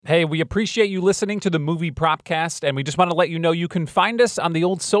Hey, we appreciate you listening to the Movie Propcast, and we just want to let you know you can find us on the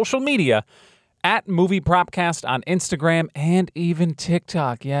old social media at Movie Propcast on Instagram and even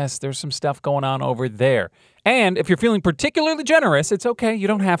TikTok. Yes, there's some stuff going on over there. And if you're feeling particularly generous, it's okay, you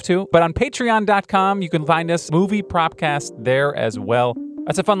don't have to. But on patreon.com, you can find us Movie Propcast there as well.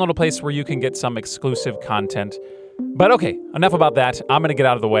 That's a fun little place where you can get some exclusive content. But okay, enough about that. I'm going to get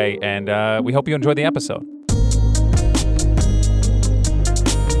out of the way, and we hope you enjoy the episode.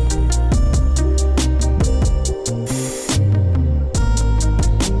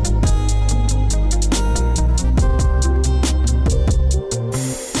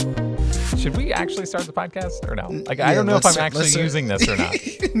 Should we actually start the podcast or no? I don't know if I'm actually using this or not.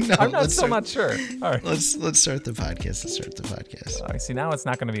 No, I'm not sure. All right. Let's start the podcast. I see, now it's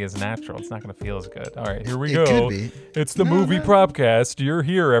not going to be as natural. It's not going to feel as good. All right, here we It go. could be. It's the Movie Propcast. You're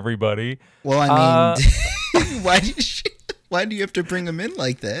here, everybody. Well, I mean, why do you have to bring them in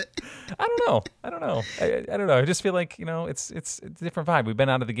like that? I don't know. I don't know. I just feel like, it's a different vibe. We've been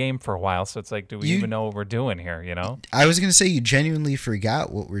out of the game for a while, so it's like, do we even know what we're doing here, I was going to say you genuinely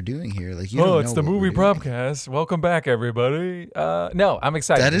forgot what we're doing here. Like, you don't know it's the Movie Propcast. Welcome back, everybody. No, I'm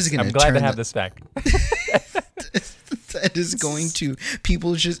excited. I'm glad to have this back. That is going to,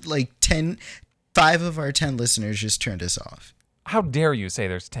 people just like 5 of our 10 listeners just turned us off. How dare you say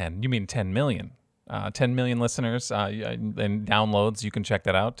there's 10? You mean 10 million. 10 million listeners and downloads. You can check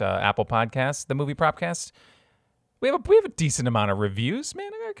that out. Apple Podcasts, the Movie Propcast. We have a decent amount of reviews, man.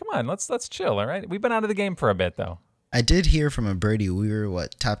 Come on, let's chill. All right, we've been out of the game for a bit though. I did hear from a birdie we were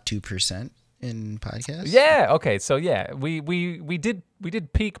top 2% in podcasts. Yeah. Okay. So yeah, we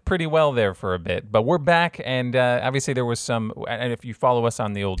did peak pretty well there for a bit, but we're back, and obviously there was some. And if you follow us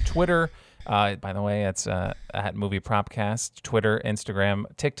on the old Twitter, by the way, it's at Movie Propcast, Twitter, Instagram,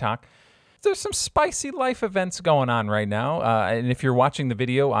 TikTok. There's some spicy life events going on right now. And if you're watching the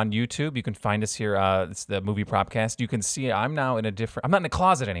video on YouTube, you can find us here. It's the Movie Propcast. You can see I'm now I'm not in a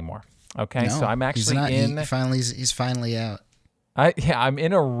closet anymore. Okay, no, so I'm actually he's finally out. I'm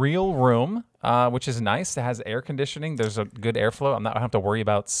in a real room, which is nice. It has air conditioning. There's a good airflow. I don't have to worry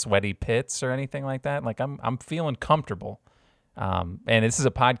about sweaty pits or anything like that. Like I'm feeling comfortable. And this is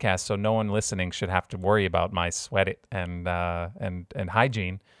a podcast, so no one listening should have to worry about my sweat and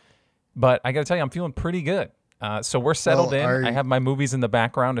hygiene. But I got to tell you, I'm feeling pretty good. So we're settled in. I have my movies in the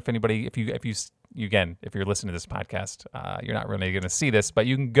background. If you're listening to this podcast, you're not really going to see this, but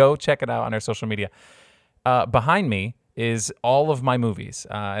you can go check it out on our social media. Behind me is all of my movies,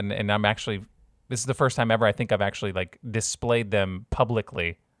 and I'm actually, this is the first time ever I think I've actually displayed them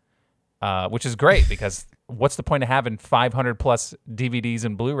publicly, which is great because what's the point of having 500 plus DVDs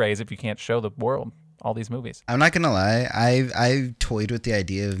and Blu-rays if you can't show the world all these movies? I'm not gonna lie, I've toyed with the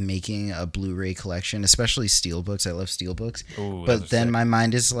idea of making a Blu-ray collection, especially steelbooks. I love steelbooks. Ooh, but then my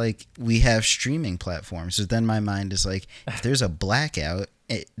mind is like, we have streaming platforms. So then my mind is like, if there's a blackout,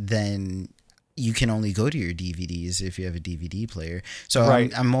 then you can only go to your DVDs if you have a DVD player. So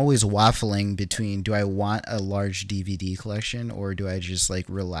right. I'm always waffling between, do I want a large DVD collection or do I just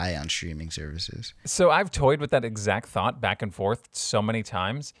rely on streaming services? So I've toyed with that exact thought back and forth so many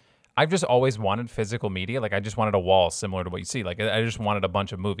times. I've just always wanted physical media. I just wanted a wall similar to what you see. I just wanted a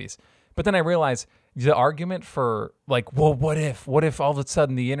bunch of movies. But then I realized the argument for well, what if all of a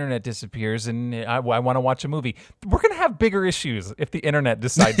sudden the internet disappears and I want to watch a movie? We're going to have bigger issues if the internet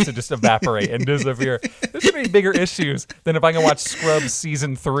decides to just evaporate and disappear. There's going to be bigger issues than if I can watch Scrubs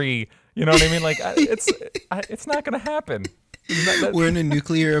season 3. You know what I mean? It's not going to happen. We're in a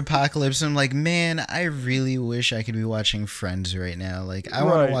nuclear apocalypse and I'm like, man, I really wish I could be watching Friends right now. I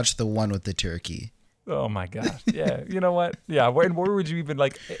want to watch the one with the turkey. Oh my gosh. Yeah. You know what? Yeah. Where would you even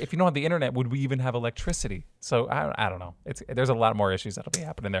if you don't have the internet, would we even have electricity? So I don't know. There's a lot more issues that'll be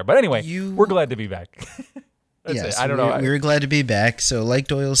happening there. But anyway, we're glad to be back. Yes, I don't know. We're glad to be back. So like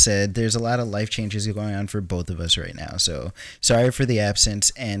Doyle said, there's a lot of life changes going on for both of us right now. So sorry for the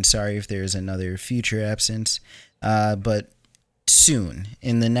absence and sorry if there's another future absence. But soon,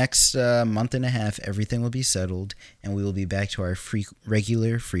 in the next month and a half, everything will be settled, and we will be back to our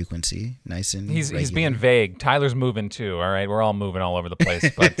regular frequency, nice and He's being vague. Tyler's moving too. All right, we're all moving all over the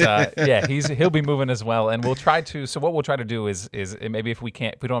place, but yeah, he'll be moving as well. And we'll try to. So what we'll try to do is maybe if we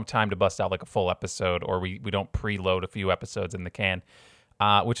don't have time to bust out a full episode, or we don't preload a few episodes in the can,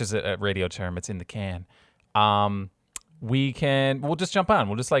 which is a radio term. It's in the can. We'll just jump on.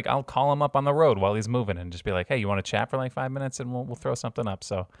 We'll just I'll call him up on the road while he's moving and just be like, hey, you want to chat for 5 minutes and we'll throw something up.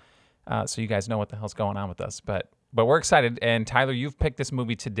 So you guys know what the hell's going on with us. But we're excited. And Tyler, you've picked this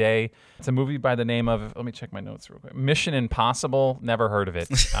movie today. It's a movie by the name of, let me check my notes real quick. Mission Impossible. Never heard of it.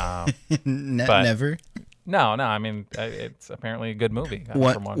 Never? No. I mean, it's apparently a good movie.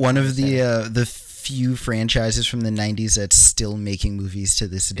 One of the few franchises from the 90s that's still making movies to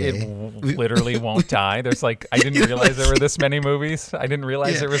this day. It literally won't die. There's I didn't realize there were this many movies. I didn't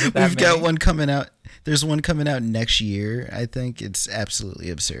realize there was that many. We've got one coming out. There's one coming out next year. I think it's absolutely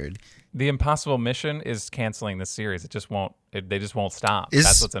absurd. The Impossible Mission is canceling this series. It just won't. They just won't stop.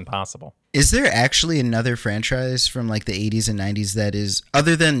 That's what's impossible. Is there actually another franchise from the 80s and 90s that is,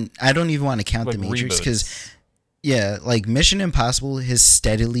 other than, I don't even want to count The Matrix because, Mission Impossible has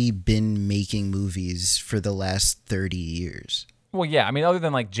steadily been making movies for the last 30 years. Well, yeah. I mean, other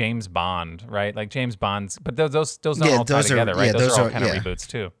than James Bond, right? James Bond's, but those don't all tie together, right? Those are all kind of reboots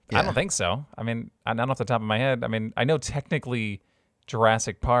too. Yeah. I don't think so. I mean, not off the top of my head. I mean, I know technically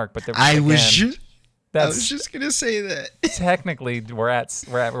Jurassic Park, but I was just gonna say that technically we're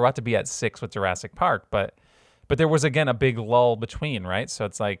about to be at 6 with Jurassic Park, but there was again a big lull between, right? So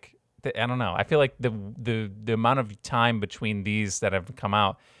it's I don't know. I feel like the amount of time between these that have come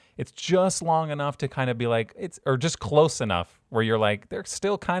out, it's just long enough to kind of be or just close enough where you're they're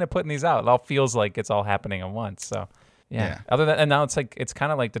still kind of putting these out. It all feels like it's all happening at once. So yeah. Other than, and now it's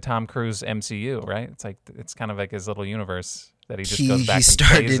kind of like the Tom Cruise MCU, right? It's kind of like his little universe that he just goes back and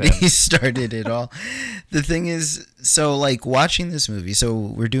stays in. He started it all. The thing is, so watching this movie, so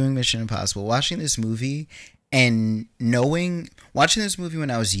we're doing Mission Impossible, watching this movie and watching this movie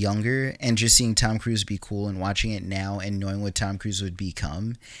when I was younger and just seeing Tom Cruise be cool and watching it now and knowing what Tom Cruise would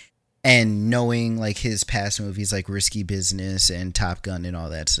become and knowing his past movies like Risky Business and Top Gun and all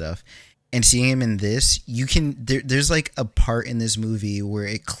that stuff. And seeing him in this, there's a part in this movie where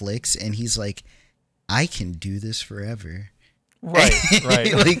it clicks and he's like, I can do this forever. Right.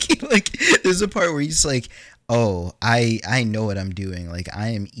 There's a part where he's like, oh, I know what I'm doing. I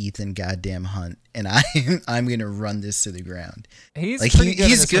am Ethan goddamn Hunt and I'm going to run this to the ground. He's pretty good.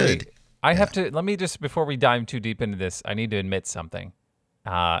 He's good. I have to, let me just, before we dive too deep into this, I need to admit something.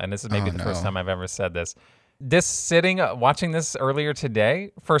 And this is maybe the first time I've ever said this. Watching this earlier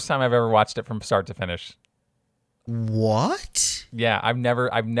today, first time I've ever watched it from start to finish. What? Yeah, I've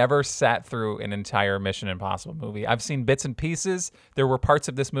never sat through an entire Mission Impossible movie. I've seen bits and pieces. There were parts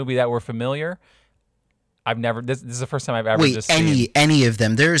of this movie that were familiar. This is the first time I've ever seen any of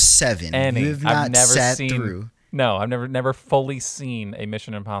them. There's 7. Any. You've not sat through. No, I've never fully seen a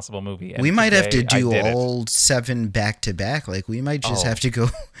Mission Impossible movie. We might have to do all 7 back to back. We might just have to go.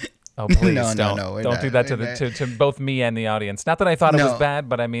 Oh, please don't do that to both me and the audience. Not that I thought it was bad,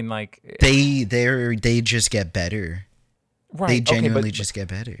 but I mean they just get better. Right. They genuinely just get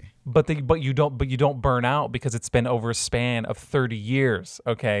better. But you don't burn out because it's been over a span of 30 years.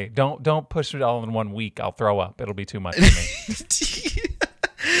 Okay, don't push it all in 1 week. I'll throw up. It'll be too much for me.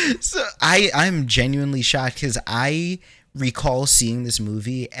 So I'm genuinely shocked because I recall seeing this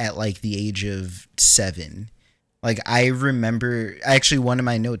movie at the age of 7. I remember, actually one of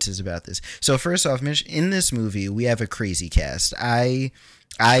my notes is about this. So first off, in this movie, we have a crazy cast. I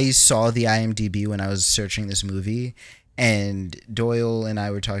saw the IMDb when I was searching this movie, and Doyle and I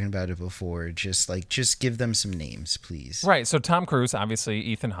were talking about it before. Just give them some names, please. Right. So Tom Cruise, obviously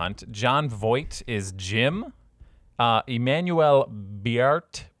Ethan Hunt. Jon Voight is Jim. Emmanuelle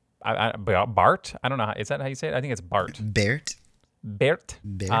Béart. Bart? I don't know. Is that how you say it? I think it's Bart. Béart.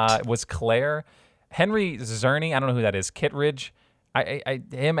 Was Claire. Henry Czerny, I don't know who that is. Kittredge,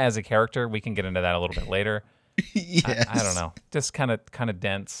 him as a character, we can get into that a little bit later. Yes. I don't know, just kind of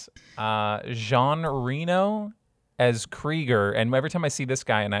dense. Jean Reno as Krieger, and every time I see this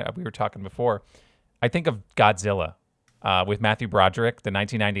guy, and we were talking before, I think of Godzilla with Matthew Broderick, the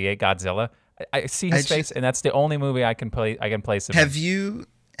 1998 Godzilla. I see his face, and that's the only movie I can place him. Have you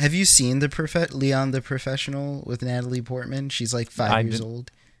seen Leon the Professional with Natalie Portman? She's 5 years old.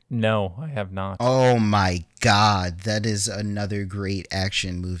 No, I have not. Oh my God, that is another great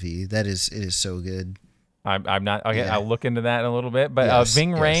action movie. It is so good. I'm not. Okay, yeah. I'll look into that in a little bit. But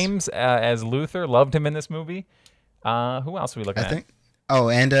Ving Rhames as Luther, loved him in this movie. Who else are we looking at? Oh,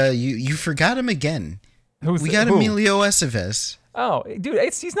 and you forgot him again. Who? Emilio Estevez. Oh, dude,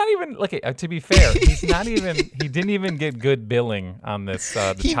 he's not even. Look, to be fair, he's not even. He didn't even get good billing on this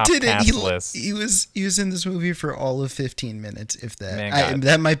top cast list. He was in this movie for all of 15 minutes, if that.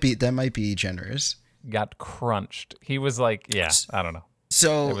 That might be generous. Got crunched. He was I don't know.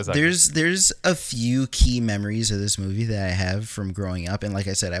 So there's a few key memories of this movie that I have from growing up, and like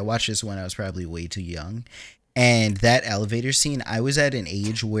I said, I watched this when I was probably way too young. And that elevator scene, I was at an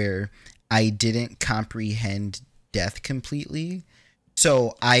age where I didn't comprehend death completely.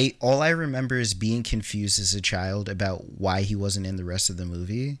 So all I remember is being confused as a child about why he wasn't in the rest of the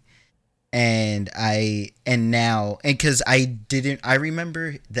movie. And because I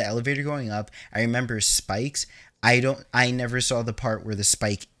remember the elevator going up. I remember spikes. I never saw the part where the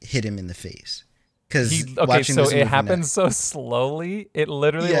spike hit him in the face. So it happens so slowly. It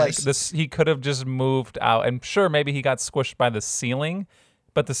literally like this. He could have just moved out, and sure, maybe he got squished by the ceiling,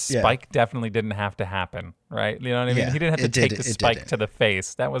 but the spike definitely didn't have to happen, right? You know what I mean? He didn't have to take the spike to the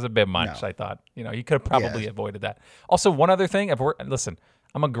face. That was a bit much, I thought. He could have probably avoided that. Also, one other thing. Listen,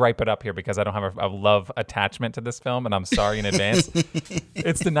 I'm gonna gripe it up here because I don't have a love attachment to this film, and I'm sorry in advance.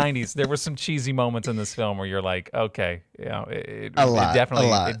 It's the 90s. There were some cheesy moments in this film where you're like, okay, it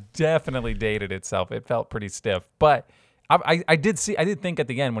definitely dated itself. It felt pretty stiff, but I did think at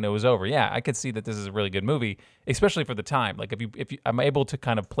the end when it was over, I could see that this is a really good movie, especially for the time. Like if you I'm able to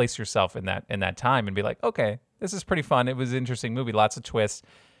kind of place yourself in that time and be like, okay, this is pretty fun. It was an interesting movie, lots of twists.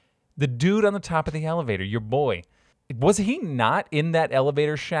 The dude on the top of the elevator, your boy. Was he not in that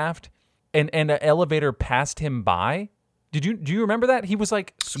elevator shaft and an elevator passed him by? Do you remember that? He was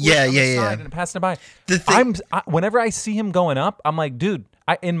like squished on the side and it passed him by. Whenever I see him going up, I'm like, dude,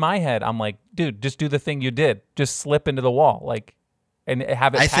 in my head, I'm like, dude, just do the thing you did. Just slip into the wall. Like, and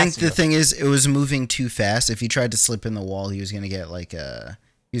have it pass I think the thing is it was moving too fast. If he tried to slip in the wall, he was going to get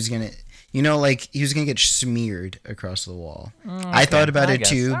he was going to get smeared across the wall. Okay, I thought about it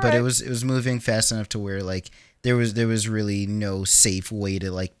too, but it was moving fast enough to where like there was really no safe way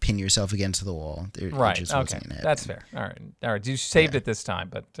to like pin yourself against the wall. Right. Okay. That's fair. All right. You saved it this time,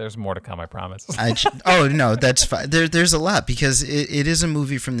 but there's more to come. I promise. Oh no, that's fine. There's a lot because it is a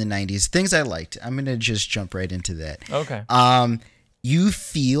movie from the 90s. Things I liked. I'm gonna just jump right into that. Okay. You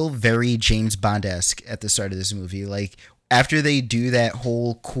feel very James Bond-esque at the start of this movie. Like after they do that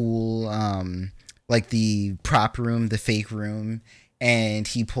whole cool, like the prop room, the fake room. And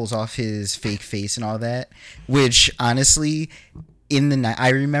he pulls off his fake face and all that, which honestly, I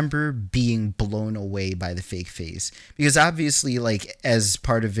remember being blown away by the fake face because obviously, like as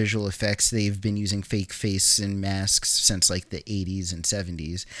part of visual effects, they've been using fake face and masks since like the 80s and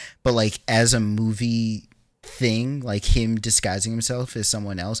 70s. But like as a movie thing, like him disguising himself as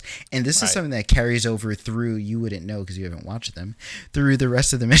someone else, and this is something that carries over through, you wouldn't know because you haven't watched them, through the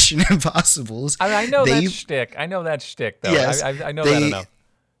rest of the Mission Impossibles. I know that shtick though. Yes, I know that enough.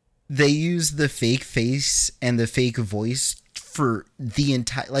 They use the fake face and the fake voice for the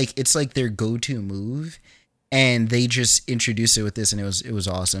entire, like it's like their go-to move, and they just introduced it with this, and it was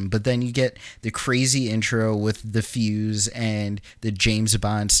awesome. But then you get the crazy intro with the fuse and the James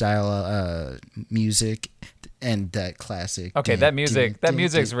Bond style music and that classic. Okay, that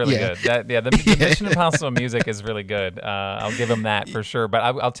music's really good. The Mission Impossible music is really good. I'll give him that for sure. But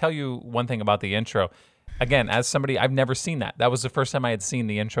I'll tell you one thing about the intro. Again, as somebody, I've never seen that. That was the first time I had seen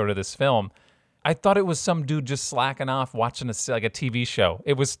the intro to this film. I thought it was some dude just slacking off watching a TV show.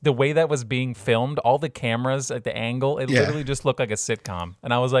 It was the way that was being filmed, all the cameras at the angle. It literally just looked like a sitcom.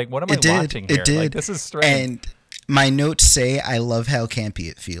 And I was like, what am I watching here? Like, this is strange. And my notes say, I love how campy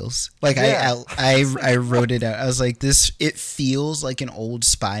it feels. Like I wrote it out. I was like, it feels like an old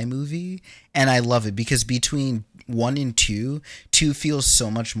spy movie. And I love it because between 1 and 2 feels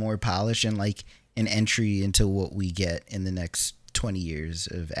so much more polished and like an entry into what we get in the next 20 years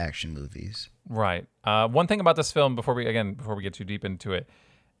of action movies. Right. One thing about this film before we get too deep into it,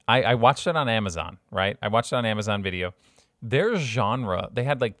 I watched it on Amazon, right? I watched it on Amazon Video. Their genre, they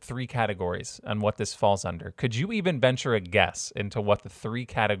had like 3 categories on what this falls under. Could you even venture a guess into what the 3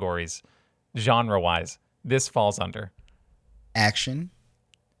 categories, genre-wise, this falls under? Action?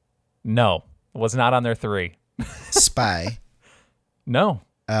 No. Was not on their 3. Spy? No.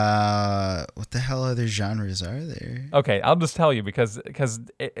 What the hell other genres are there? Okay, I'll just tell you because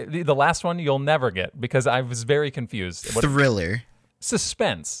the last one you'll never get because I was very confused. Thriller.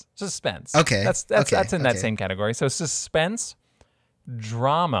 Suspense. Okay. That's in that same category. So suspense,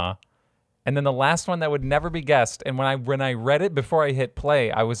 drama, and then the last one that would never be guessed. And when I read it before I hit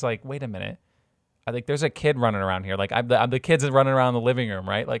play, I was like, wait a minute. I think there's a kid running around here. Like I'm the kids running around the living room,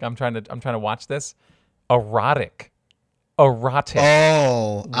 right? Like I'm trying to watch this. Erotic.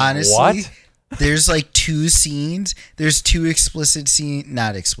 Oh, honestly, what? There's like 2 scenes. There's 2 explicit scenes,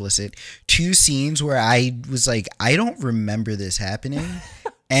 not explicit. 2 scenes where I was like, I don't remember this happening,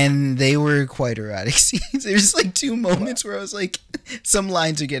 and they were quite erotic scenes. There's like 2 moments where I was like, some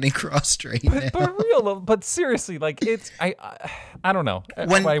lines are getting crossed right now. But seriously, like it's I don't know.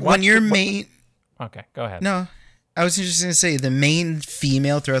 When your main. Okay, go ahead. No. I was just going to say, the main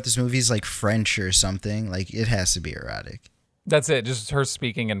female throughout this movie is like French or something. Like, it has to be erotic. That's it. Just her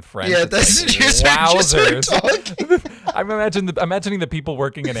speaking in French. Yeah, that's just her talking. I'm imagining the people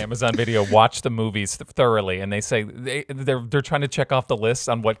working at Amazon Video watch the movies thoroughly, and they say they're trying to check off the list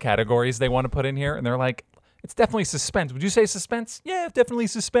on what categories they want to put in here, and they're like, it's definitely suspense. Would you say suspense? Yeah, definitely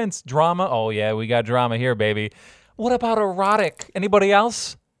suspense. Drama? Oh yeah, we got drama here, baby. What about erotic? Anybody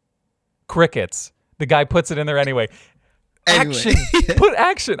else? Crickets. The guy puts it in there anyway. Action. Put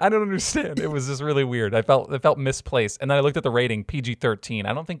action. I don't understand. It was just really weird. It felt misplaced. And then I looked at the rating, PG-13.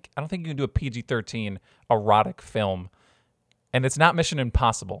 I don't think you can do a PG-13 erotic film. And it's not Mission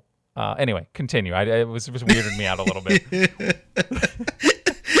Impossible. Anyway, continue. It was weirding me out a little bit.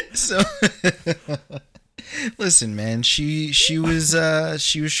 So listen, man, she was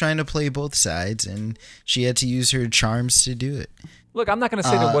trying to play both sides, and she had to use her charms to do it. Look, I'm not going to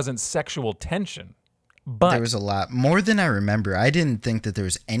say there wasn't sexual tension. But there was a lot more than I remember. I didn't think that there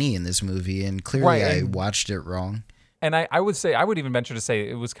was any in this movie, and clearly I watched it wrong. And I would even venture to say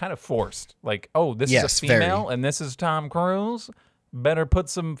it was kind of forced. Like, oh, this is a female and this is Tom Cruise. Better put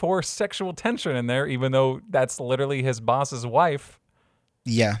some forced sexual tension in there, even though that's literally his boss's wife.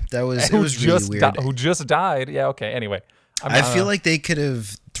 Yeah, it was really weird. Who just died. Yeah, okay. Anyway. I feel like they could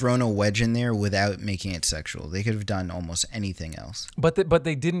have thrown a wedge in there without making it sexual. They could have done almost anything else. But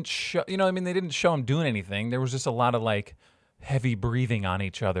they didn't show, they didn't show him doing anything. There was just a lot of like heavy breathing on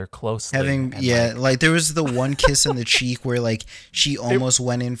each other closely. Like there was the one kiss on the cheek where like she almost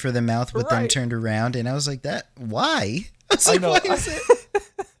went in for the mouth but then turned around, and I was like, that why? I was like, why is it?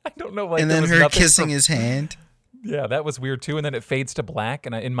 I don't know. Like, and then her kissing his hand. Yeah, that was weird too. And then it fades to black,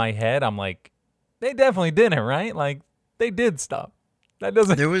 and in my head I'm like, they definitely did it, right? Like, they did stuff. That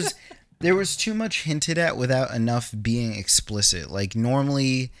doesn't. There was too much hinted at without enough being explicit. Like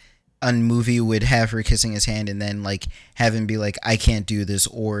normally, a movie would have her kissing his hand and then like have him be like, "I can't do this,"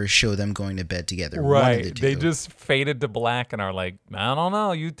 or show them going to bed together. Right. They just faded to black and are like, "I don't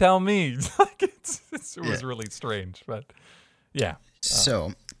know. You tell me." Like it was really strange, but yeah.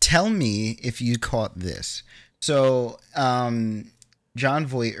 So tell me if you caught this. So, Jon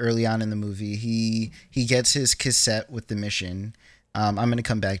Voight, early on in the movie, he gets his cassette with the mission. I'm going to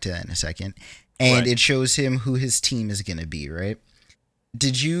come back to that in a second. And it shows him who his team is going to be, right?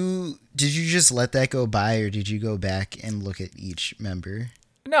 Did you just let that go by, or did you go back and look at each member?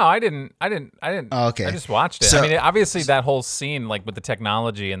 No, I didn't. Oh, okay. I just watched it. So, I mean, obviously that whole scene, like with the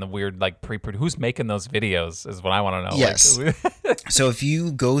technology and the weird, like who's making those videos is what I want to know. Yes. So if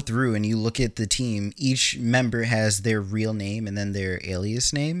you go through and you look at the team, each member has their real name and then their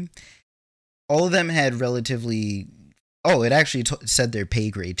alias name. All of them had relatively. Oh, it actually said their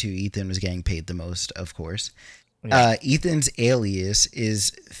pay grade too. Ethan was getting paid the most, of course. Yeah. Ethan's alias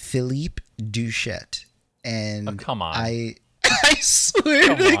is Philippe Duchette, and come on. I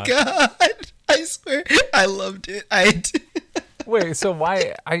swear to God, I swear, I loved it. Wait, so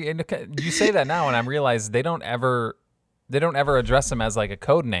why? You say that now, and I realize they don't ever address him as like a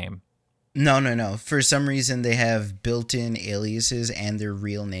code name. No. For some reason, they have built-in aliases and their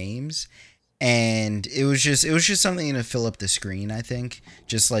real names, and it was just something to fill up the screen. I think,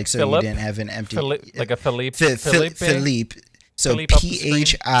 just like so Philip? You didn't have an empty like a Philippe. Philippe. So Philippe Phillipe,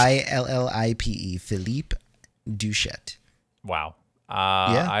 Philippe Duchette. Wow.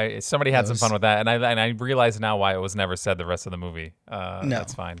 Somebody had some fun with that, and I realize now why it was never said the rest of the movie. No,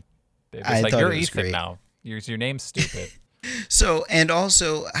 that's fine. It's like you're Ethan great. Now. Your name's stupid. So, and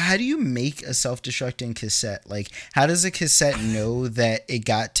also, how do you make a self-destructing cassette? Like, how does a cassette know that it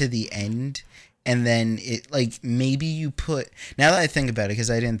got to the end? And then it, like, maybe you put, now that I think about it,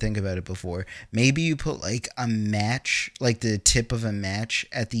 because I didn't think about it before, maybe you put, like, a match, like the tip of a match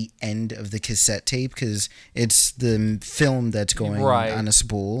at the end of the cassette tape, because it's the film that's going on a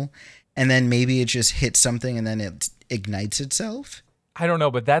spool. And then maybe it just hits something and then it ignites itself. I don't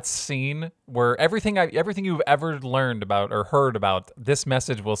know, but that scene where everything you've ever learned about or heard about this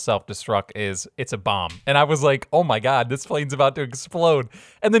message will self-destruct is it's a bomb. And I was like, oh my God, this plane's about to explode.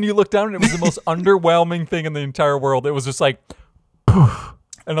 And then you look down and it was the most underwhelming thing in the entire world. It was just like, poof,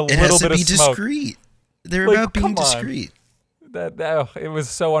 and a little bit of smoke. Discreet. They're like, about being discreet. It was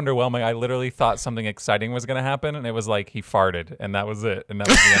so underwhelming. I literally thought something exciting was going to happen, and it was like he farted, and that was it. And that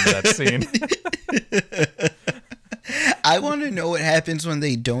was the end of that scene. I want to know what happens when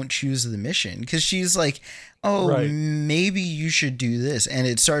they don't choose the mission, because she's like, maybe you should do this. And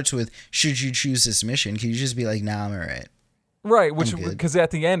it starts with, should you choose this mission? Can you just be like, nah, I'm all right. Right, because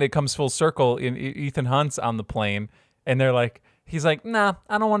at the end, it comes full circle. Ethan Hunt's on the plane, and he's like, nah,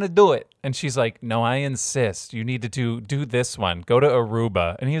 I don't want to do it. And she's like, no, I insist. You need to do this one. Go to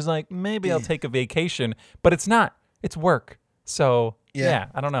Aruba. And he's like, maybe I'll take a vacation. But it's not. It's work. So, yeah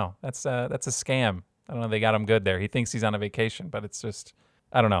I don't know. That's a scam. I don't know. They got him good there. He thinks he's on a vacation, but it's just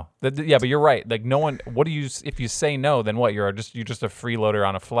I don't know. Yeah, but you're right. Like no one. What do you? If you say no, then what? You're just a freeloader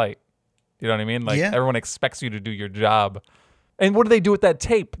on a flight. You know what I mean? Like everyone expects you to do your job. And what do they do with that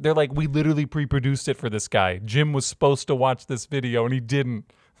tape? They're like, we literally pre-produced it for this guy. Jim was supposed to watch this video and he didn't.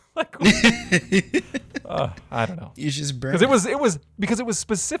 Like, I don't know. You just because it was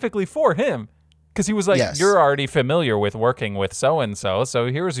specifically for him. Because he was like, you're already familiar with working with so and so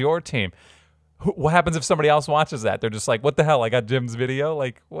here's your team. What happens if somebody else watches that? They're just like, what the hell? I got Jim's video.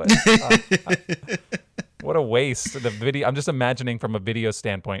 Like what? What a waste. The video. I'm just imagining from a video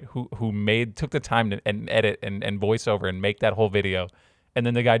standpoint who took the time to and edit and voiceover and make that whole video, and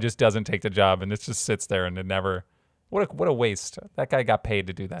then the guy just doesn't take the job and it just sits there and it never. What a waste. That guy got paid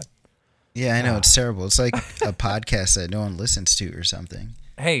to do that. Yeah, I know. It's terrible. It's like a podcast that no one listens to or something.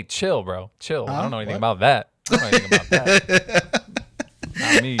 Hey, chill, bro. Chill. I don't know anything about that. I don't know anything about that.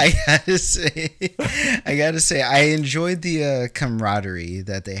 Not me. I gotta say, I enjoyed the camaraderie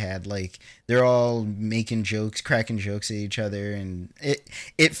that they had. Like they're all making jokes, cracking jokes at each other, and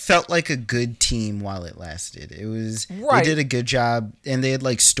it felt like a good team while it lasted. It was They did a good job, and they had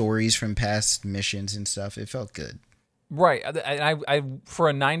like stories from past missions and stuff. It felt good. Right. I for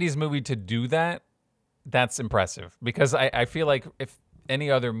a 90s movie to do that, that's impressive because I feel like if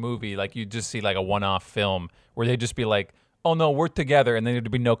any other movie, like you just see like a one-off film where they just be like, oh no, we're together, and then there'd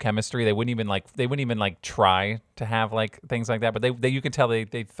be no chemistry. They wouldn't even try to have like things like that. But they you can tell they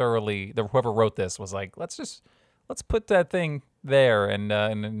thoroughly, whoever wrote this was like, let's put that thing there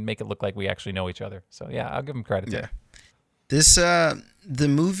and make it look like we actually know each other. So yeah, I'll give them credit. Yeah. This the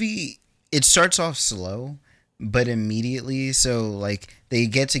movie, it starts off slow, but immediately, so like they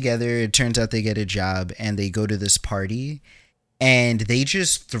get together. It turns out they get a job and they go to this party. And they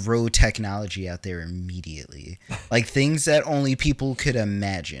just throw technology out there immediately, like things that only people could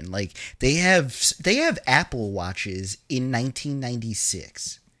imagine. Like they have Apple Watches in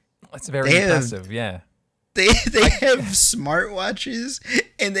 1996. That's very impressive. Yeah, they have smartwatches,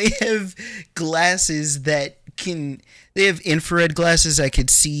 and they have glasses that they have infrared glasses that could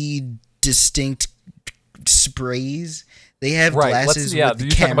see distinct sprays. They have glasses with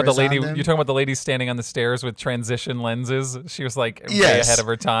cameras on them. You're talking about the lady standing on the stairs with transition lenses. She was like way ahead of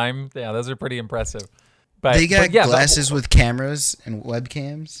her time. Yeah, those are pretty impressive. But they got glasses with cameras and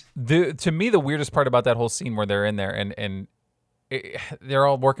webcams. To me, the weirdest part about that whole scene where they're in there and they're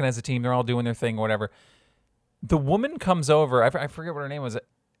all working as a team. They're all doing their thing or whatever. The woman comes over. I forget what her name was.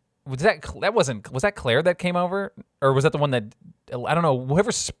 Was that Claire that came over? Or was that the one that, I don't know,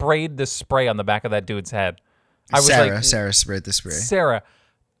 whoever sprayed the spray on the back of that dude's head? Sarah sprayed the spray. Sarah,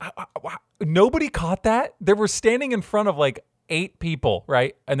 nobody caught that. They were standing in front of like 8 people,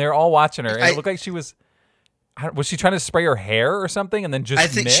 right? And they're all watching her. And it looked like she was she trying to spray her hair or something and then just I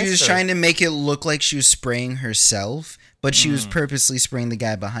think she was trying to make it look like she was spraying herself, but she was purposely spraying the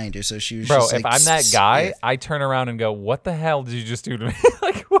guy behind her. So she was just like... Bro, if I'm that guy, I turn around and go, what the hell did you just do to me?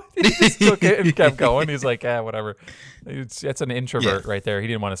 Like, what? He just took it and kept going. He's like, whatever. That's an introvert right there. He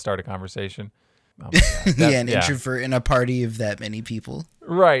didn't want to start a conversation. Oh an introvert in a party of that many people.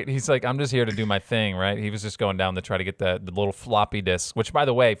 Right. He's like, I'm just here to do my thing, right? He was just going down to try to get the little floppy disk, which, by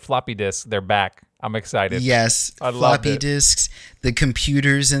the way, floppy disks, they're back. I'm excited. Yes. Floppy disks, the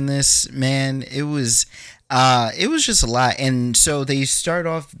computers in this, man, it was just a lot. And so they start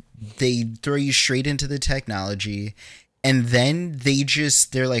off, they throw you straight into the technology, and then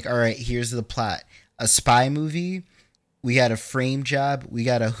they're like, all right, here's the plot. A spy movie. We got a frame job. We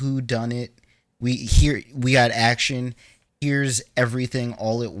got a whodunit. We got action. Here's everything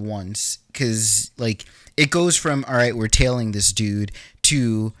all at once. Because, like, it goes from, all right, we're tailing this dude,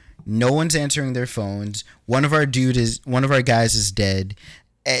 to no one's answering their phones. One of our guys is dead.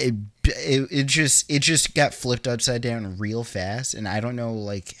 It just got flipped upside down real fast. And I don't know,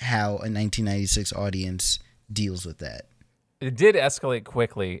 like, how a 1996 audience deals with that. It did escalate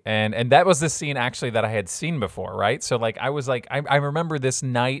quickly, and that was the scene actually that I had seen before, right? So like I was like, I remember this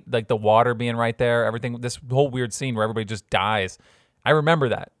night, like the water being right there, everything, this whole weird scene where everybody just dies. I remember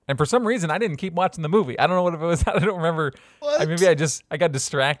that, and for some reason I didn't keep watching the movie. I don't know what it was. I don't remember. Maybe I got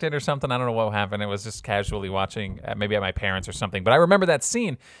distracted or something. I don't know what happened. It was just casually watching, maybe at my parents or something. But I remember that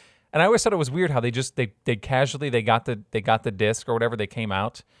scene, and I always thought it was weird how they casually got the disc or whatever. They came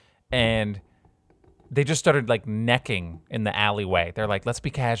out and they just started like necking in the alleyway. They're like, let's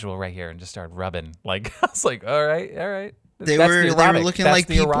be casual right here, and just started rubbing. Like I was like, all right. They were looking like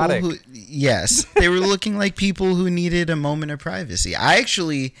people who, yes, they were looking like people who needed a moment of privacy. I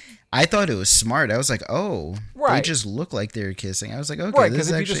I thought it was smart. I was like, oh, right. They just look like they're kissing. I was like, okay, right, this is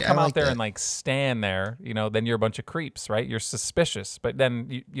if actually, you just come I out like there that. and like stand there, then you're a bunch of creeps, right? You're suspicious. But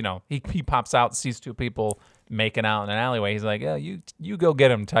then he pops out, sees two people making out in an alleyway. He's like, yeah, you go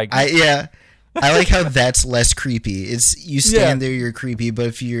get him, Tiger. I like how that's less creepy. It's you stand there, you're creepy, but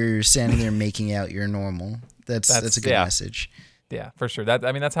if you're standing there making out, you're normal. That's a good message. Yeah, for sure.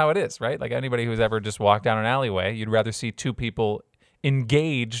 That's how it is, right? Like anybody who's ever just walked down an alleyway, you'd rather see two people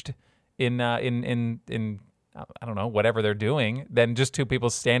engaged in I don't know, whatever they're doing, than just two people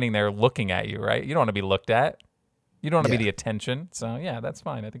standing there looking at you, right? You don't want to be looked at. You don't want to be the attention. So yeah, that's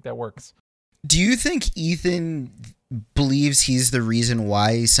fine. I think that works. Do you think Ethan believes he's the reason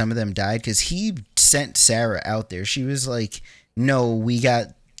why some of them died? Because he sent Sarah out there. She was like, no, we got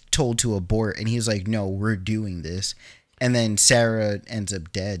told to abort. And he was like, no, we're doing this. And then Sarah ends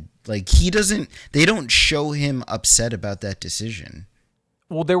up dead. Like, they don't show him upset about that decision.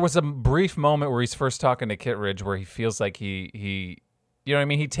 Well, there was a brief moment where he's first talking to Kittredge where he feels like he you know what I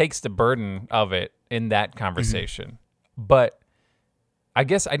mean? He takes the burden of it in that conversation. Mm-hmm. But I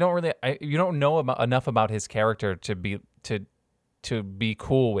guess you don't know enough about his character to be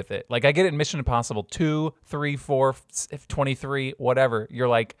cool with it. Like, I get it in Mission Impossible 2, 3, 4, 23, whatever. You're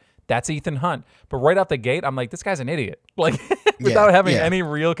like, that's Ethan Hunt. But right out the gate, I'm like, this guy's an idiot. Like, without having any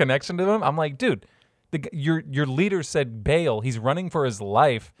real connection to him, I'm like, dude, your leader said bail. He's running for his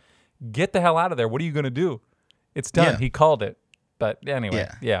life. Get the hell out of there. What are you going to do? It's done. Yeah. He called it. But anyway,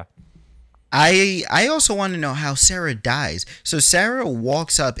 yeah. I also want to know how Sarah dies. So Sarah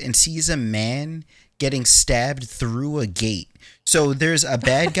walks up and sees a man getting stabbed through a gate. So there's a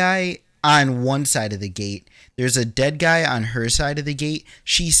bad guy on one side of the gate. There's a dead guy on her side of the gate.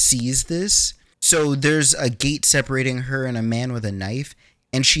 She sees this. So there's a gate separating her and a man with a knife,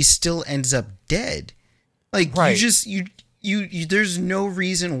 and she still ends up dead. Like, right. you there's no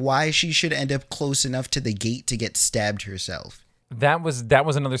reason why she should end up close enough to the gate to get stabbed herself. That was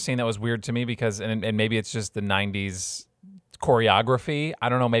another scene that was weird to me because, and maybe it's just the 90s choreography. I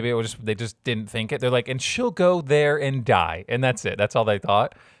don't know. Maybe they just didn't think it. They're like, and she'll go there and die. And that's it. That's all they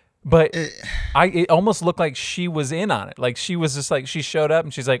thought. But it almost looked like she was in on it. Like, she was just like, she showed up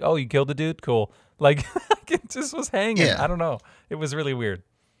and she's like, oh, you killed the dude? Cool. Like, it just was hanging. Yeah. I don't know. It was really weird.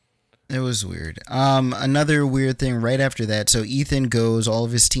 It was weird. Another weird thing right after that. So Ethan goes, all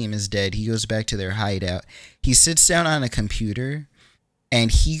of his team is dead. He goes back to their hideout. He sits down on a computer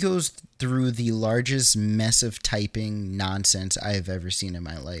and he goes through the largest mess of typing nonsense I have ever seen in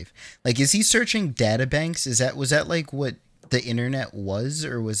my life. Like, is he searching databanks? Was that like what the internet was,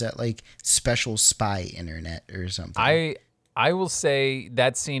 or was that like special spy internet or something? I will say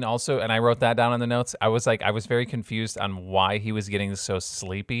that scene also, and I wrote that down in the notes. I was very confused on why he was getting so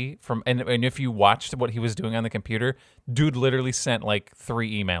sleepy and if you watched what he was doing on the computer, dude literally sent like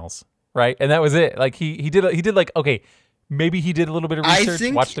 3 emails, right? And that was it. Like he did like, okay, maybe he did a little bit of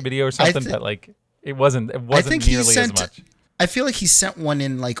research, watched a video or something, but like it wasn't nearly as much. I feel like he sent one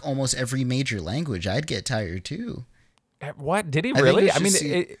in like almost every major language. I'd get tired too. What? Did he really? I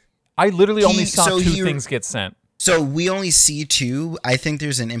mean, I literally only saw 2 things get sent. So we only see 2. I think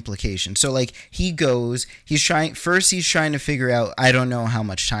there's an implication. So like he's trying to figure out, I don't know how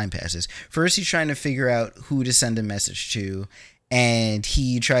much time passes. First he's trying to figure out who to send a message to. And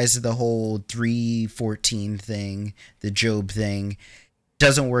he tries the whole 3:14 thing, the Job thing.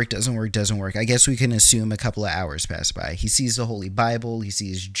 Doesn't work. I guess we can assume a couple of hours pass by. He sees the Holy Bible. He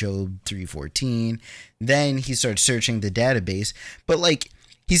sees Job 3:14. Then he starts searching the database. But like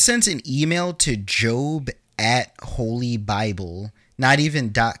he sends an email to Job at Holy Bible, not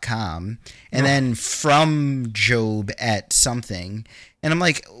even .com, and then from Job at something. And I'm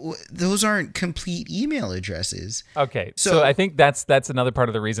like, those aren't complete email addresses. Okay, so I think that's another part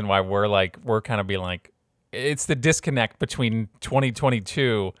of the reason why we're kind of being like, it's the disconnect between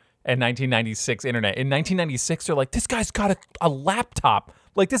 2022 and 1996 internet. In 1996, they're like, this guy's got a laptop.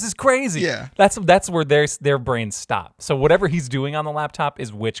 Like, this is crazy. Yeah. That's where their brains stop. So whatever he's doing on the laptop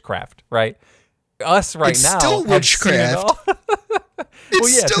is witchcraft, right? Us right it's now. It's still witchcraft.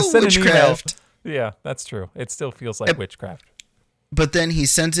 It's still witchcraft. Yeah, that's true. It still feels like witchcraft. But then he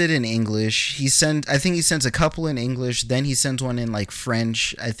sends it in English. I think he sends a couple in English. Then he sends one in like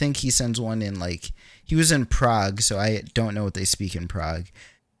French. I think he sends one in like, he was in Prague, so I don't know what they speak in Prague.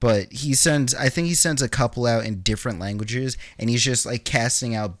 But I think he sends a couple out in different languages, and he's just like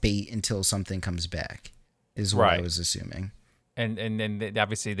casting out bait until something comes back, is what I was assuming. And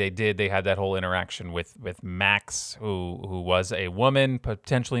obviously they had that whole interaction with Max, who was a woman,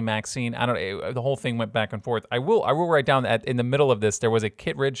 potentially Maxine. I don't. The whole thing went back and forth. I will write down that in the middle of this there was a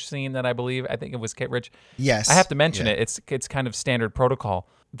Kittredge scene that I think it was Kittredge. Yes, I have to mention it. It's kind of standard protocol.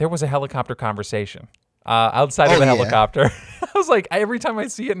 There was a helicopter conversation outside of the helicopter. I was like, every time I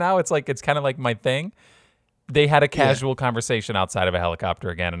see it now, it's kind of like my thing. They had a casual conversation outside of a helicopter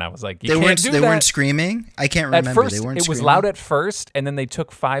again, and I was like, they weren't screaming? I can't remember. At first, they weren't it screaming. was loud at first, and then they took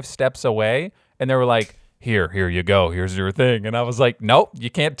 5 steps away, and they were like, here you go. Here's your thing. And I was like, nope, you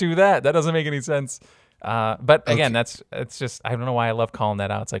can't do that. That doesn't make any sense. But again, it's just, I don't know why I love calling that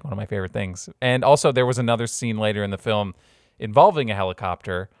out. It's like one of my favorite things. And also, there was another scene later in the film involving a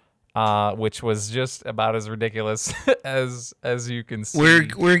helicopter, which was just about as ridiculous as you can see.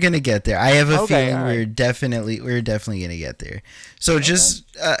 We're gonna get there. I have a feeling we're definitely gonna get there. So just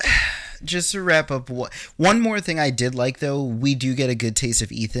to wrap up, one more thing I did like though, we do get a good taste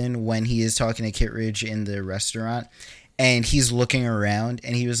of Ethan when he is talking to Kittredge in the restaurant, and he's looking around,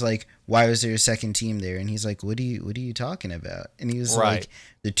 and he was like, "Why was there a second team there?" And he's like, "What are you talking about?" And he was like,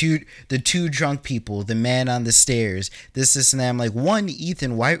 the two drunk people, the man on the stairs, this and that. I'm like,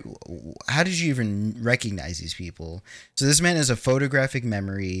 Ethan, how did you even recognize these people? So this man has a photographic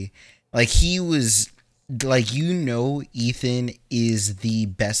memory. Like, he was like, Ethan is the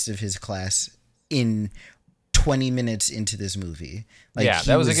best of his class in 20 minutes into this movie. Like, yeah,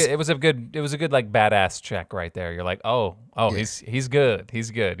 it was a good like badass check right there. You're like, oh, yeah. he's good.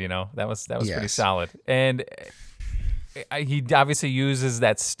 You know, that was pretty solid. And he obviously uses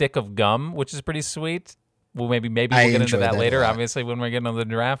that stick of gum, which is pretty sweet. Well, maybe we'll get into that later. Obviously, when we're getting on the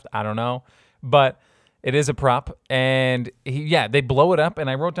draft, I don't know, but it is a prop. And they blow it up. And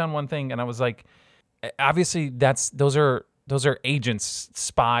I wrote down one thing, and I was like, obviously those are agents,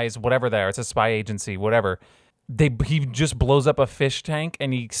 spies, whatever they are. It's a spy agency, whatever. He just blows up a fish tank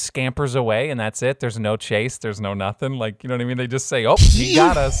and he scampers away, and that's it. There's no chase. There's no nothing. Like, you know what I mean? They just say, "Oh, he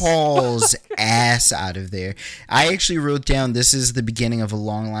got us." He hauls ass out of there. I actually wrote down, this is the beginning of a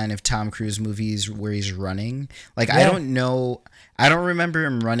long line of Tom Cruise movies where he's running. Like, I don't remember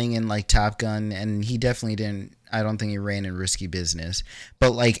him running in like Top Gun, and he definitely didn't. I don't think he ran in Risky Business.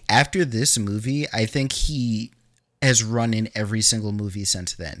 But like, after this movie, I think he has run in every single movie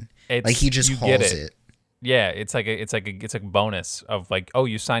since then. Like, he just hauls it. Yeah, it's like a bonus of like, oh,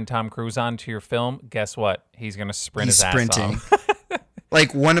 you signed Tom Cruise onto your film. Guess what? He's gonna sprint his ass off.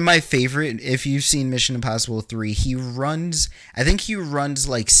 Like, one of my favorite, if you've seen Mission Impossible 3, I think he runs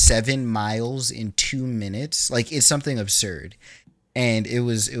like 7 miles in 2 minutes. Like, it's something absurd. And it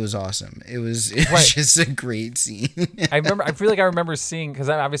was awesome. It was just a great scene. I feel like I remember seeing, because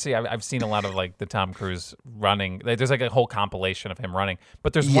I've seen a lot of like the Tom Cruise running. There's like a whole compilation of him running.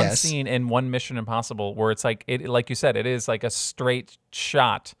 But there's one scene in one Mission Impossible where it's like, like you said, it is like a straight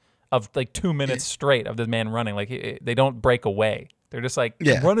shot of like 2 minutes straight of the man running. Like, they don't break away. They're just like,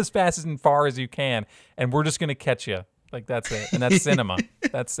 run as fast and far as you can, and we're just gonna catch you. Like, that's it. And that's cinema.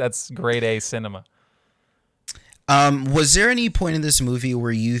 That's grade A cinema. Was there any point in this movie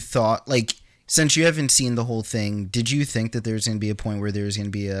where you thought, like, since you haven't seen the whole thing, did you think that there's going to be a point where there's going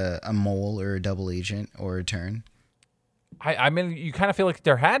to be a mole or a double agent or a turn? I mean, you kind of feel like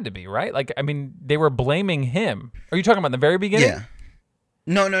there had to be, right? Like, I mean, they were blaming him. Are you talking about in the very beginning? Yeah.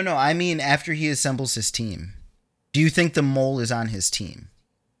 No. I mean, after he assembles his team. Do you think the mole is on his team?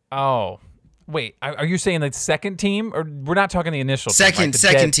 Oh, wait. Are you saying the second team, or we're not talking the initial team?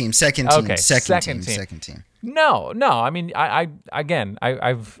 Second team. Okay, second team. No. I mean, I've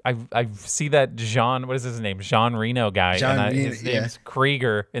see that Jean. What is his name? Jean Reno guy. His name's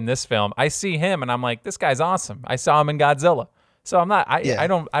Krieger in this film. I see him, and I'm like, this guy's awesome. I saw him in Godzilla, so I'm not. I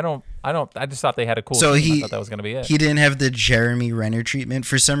don't. I just thought they had a cool. So team. I thought that was gonna be it. He didn't have the Jeremy Renner treatment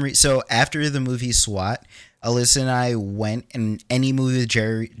for some reason. So after the movie SWAT, Alyssa and I went, and any movie with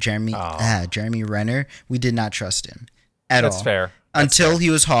Jeremy Renner, we did not trust him at all. That's fair. Until he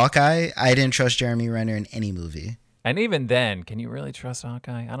was Hawkeye, I didn't trust Jeremy Renner in any movie. And even then, can you really trust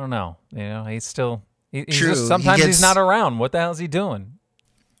Hawkeye? I don't know. You know, he's still... He's True. Just, sometimes he's not around. What the hell is he doing?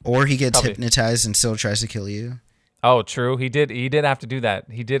 Or he gets hypnotized and still tries to kill you. Oh, true. He did have to do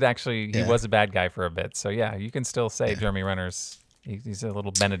that. He did actually... He was a bad guy for a bit. So, yeah, you can still say Jeremy Renner's... He's a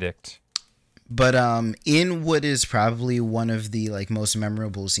little Benedict. But in what is probably one of the like most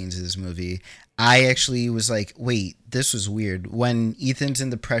memorable scenes of this movie, I actually was like, wait, this was weird. When Ethan's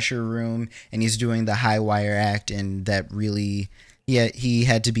in the pressure room and he's doing the high wire act, and that really, he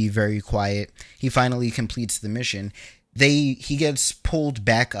had to be very quiet. He finally completes the mission. He gets pulled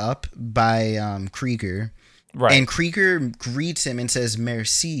back up by Krieger, Right. And Krieger greets him and says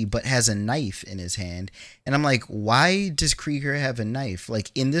merci, but has a knife in his hand. And I'm like, why does Krieger have a knife? Like,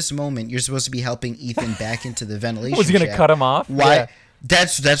 in this moment, you're supposed to be helping Ethan back into the ventilation Was he going to cut him off? Why? Yeah.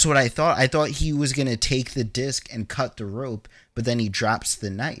 That's what I thought. I thought he was going to take the disc and cut the rope, but then he drops the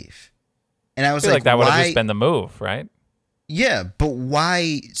knife. And I was like that would have why? just been the move, right? Yeah, but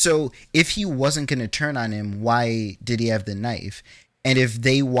why? So if he wasn't going to turn on him, why did he have the knife? And if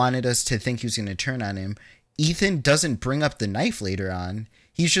they wanted us to think he was going to turn on him, Ethan doesn't bring up the knife later on.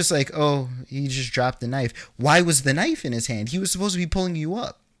 He's just like, oh, he just dropped the knife. Why was the knife in his hand? He was supposed to be pulling you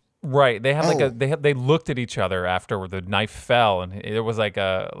up. Right. They had they looked at each other after the knife fell, and it was like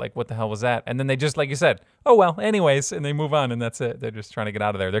what the hell was that? And then they just, like you said, oh well, anyways, and they move on, and that's it. They're just trying to get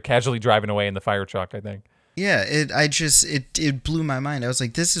out of there. They're casually driving away in the fire truck, I think. Yeah, it blew my mind. I was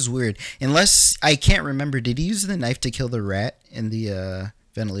like, this is weird. Unless I can't remember, did he use the knife to kill the rat in the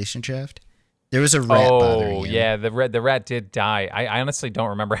ventilation shaft? There was a rat bothering him. Yeah, the rat did die. I honestly don't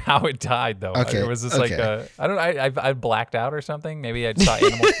remember how it died though. Okay. It was just like I don't know. I blacked out or something. Maybe I saw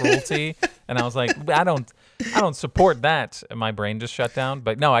animal cruelty, and I was like, I don't support that. And my brain just shut down.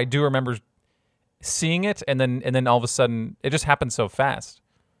 But no, I do remember seeing it, and then all of a sudden it just happened so fast.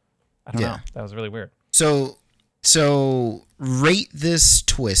 I don't know. That was really weird. So rate this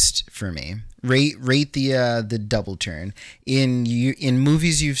twist for me. Rate the double turn. In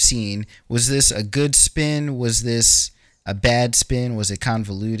movies you've seen, was this a good spin? Was this a bad spin? Was it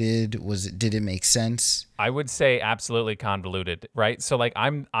convoluted? Did it make sense? I would say absolutely convoluted, right? So like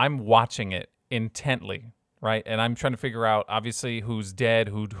I'm watching it intently, right? And I'm trying to figure out obviously who's dead,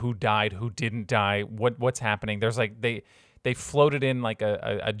 who died, who didn't die, what's happening. There's like they floated in like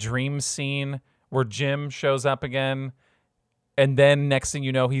a dream scene where Jim shows up again. And then next thing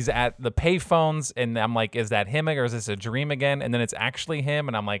you know, he's at the payphones, and I'm like, is that him or is this a dream again? And then it's actually him,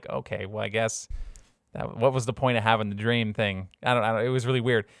 and I'm like, okay, well, I guess what was the point of having the dream thing? I don't. It was really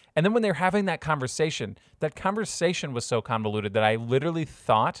weird. And then when they're having that conversation was so convoluted that I literally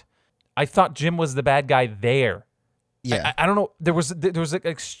thought Jim was the bad guy there. Yeah, I don't know. There was an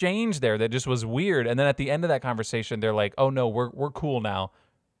exchange there that just was weird. And then at the end of that conversation, they're like, oh no, we're cool now,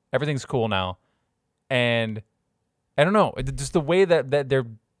 everything's cool now, and I don't know. Just the way that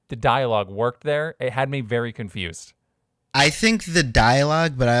the dialogue worked there, it had me very confused. I think the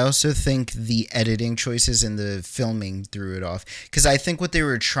dialogue, but I also think the editing choices and the filming threw it off. Because I think what they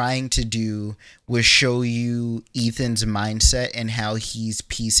were trying to do was show you Ethan's mindset and how he's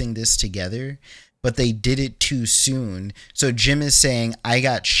piecing this together. But they did it too soon. So Jim is saying, I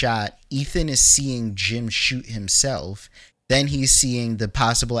got shot. Ethan is seeing Jim shoot himself. Then he's seeing the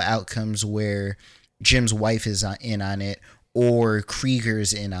possible outcomes where Jim's wife is in on it or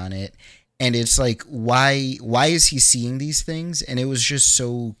Krieger's in on it, and it's like why is he seeing these things? And it was just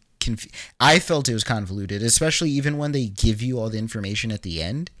so I felt it was convoluted, especially even when they give you all the information at the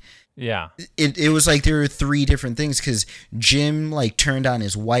end. Yeah, it was like there were three different things because Jim like turned on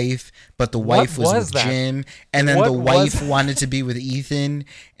his wife, but the wife was with Jim, and then the wife wanted to be with Ethan,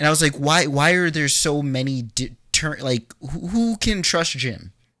 and I was like, why are there so many like who can trust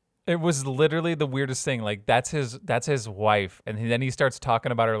Jim? It was literally the weirdest thing. Like that's his wife, and then he starts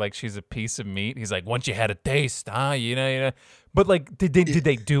talking about her like she's a piece of meat. He's like, "Once you had a taste, you know." But like, did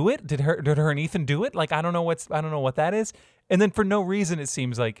they do it? Did her and Ethan do it? Like, I don't know what that is. And then for no reason, it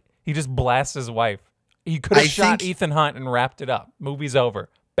seems like he just blasts his wife. He could have shot Ethan Hunt and wrapped it up. Movie's over.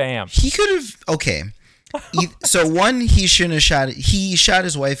 Bam. He could have. Okay. So one, he shouldn't have shot. He shot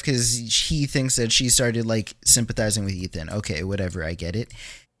his wife because he thinks that she started like sympathizing with Ethan. Okay, whatever. I get it.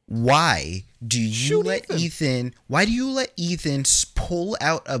 Why do you let Ethan pull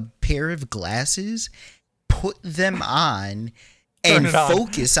out a pair of glasses, put them on, and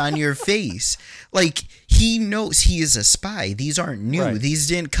focus on your face? Like, he knows he is a spy. These aren't new. Right. These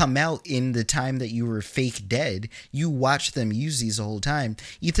didn't come out in the time that you were fake dead. You watched them use these the whole time.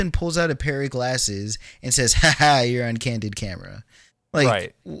 Ethan pulls out a pair of glasses and says, haha, you're on candid camera. Like,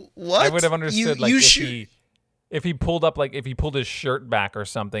 right. What? I would have understood if he pulled his shirt back or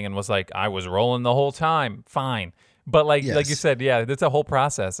something and was like, I was rolling the whole time, fine. But like you said, yeah, that's a whole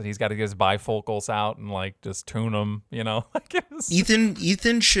process, and he's got to get his bifocals out and like just tune them, you know.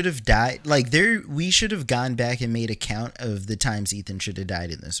 Ethan should have died. Like we should have gone back and made a count of the times Ethan should have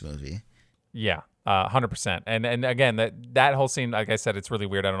died in this movie. Yeah, 100%. And again, that whole scene, like I said, it's really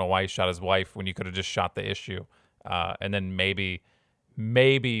weird. I don't know why he shot his wife when you could have just shot the issue, and then maybe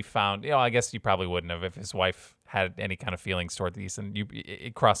found. I guess you probably wouldn't have if his wife had any kind of feelings toward Ethan.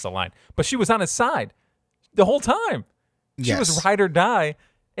 It crossed the line, but she was on his side the whole time. She was ride or die,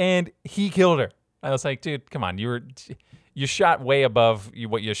 and he killed her. I was like, dude, come on, you shot way above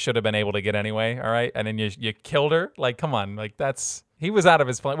what you should have been able to get anyway. All right, and then you killed her. Like, come on, like he was out of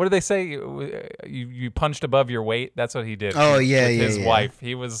his plan. What did they say? You punched above your weight. That's what he did. Oh with his yeah. wife.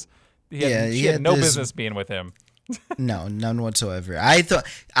 She had no business being with him. No, none whatsoever. I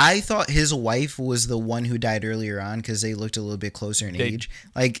thought his wife was the one who died earlier on because they looked a little bit closer in age.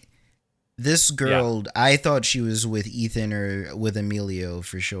 Like this girl, I thought she was with Ethan or with Emilio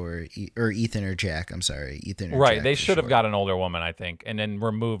for sure, or Ethan or Jack. I'm sorry, Ethan. Or right, Jack they should have got an older woman, I think, and then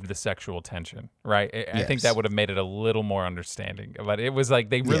removed the sexual tension. Right, I think that would have made it a little more understanding. But it was like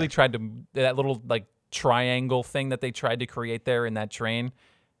they really tried to that little like triangle thing that they tried to create there in that train.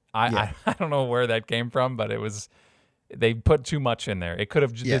 I don't know where that came from, but they put too much in there. It could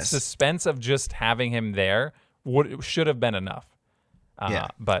have the suspense of just having him there should have been enough.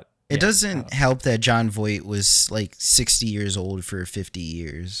 But it doesn't help that Jon Voight was like 60 years old for 50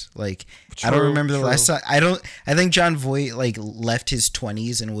 years. Like I don't remember the last time. I think Jon Voight like left his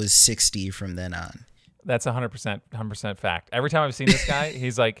 20s and was 60 from then on. That's 100% fact. Every time I've seen this guy,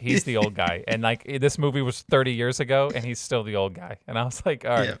 he's the old guy. And like this movie was 30 years ago and he's still the old guy. And I was like,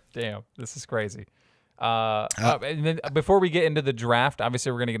 all right, damn, this is crazy. And then before we get into the draft,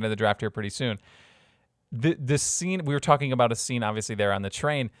 obviously we're going to get into the draft here pretty soon. The scene, we were talking about a scene obviously there on the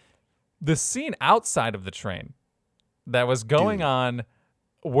train. The scene outside of the train that was going on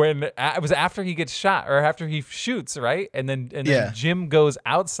when it was after he gets shot or after he shoots, right? And then Jim goes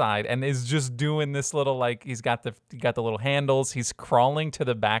outside and is just doing this little like he got the little handles. He's crawling to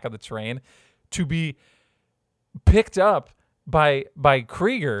the back of the train to be picked up by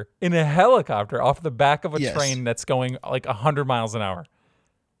Krieger in a helicopter off the back of a train that's going like 100 miles an hour.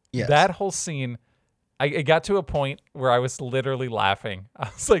 Yes. That whole scene, it got to a point where I was literally laughing. I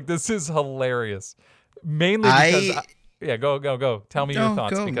was like, "This is hilarious," mainly because. Go. Tell me your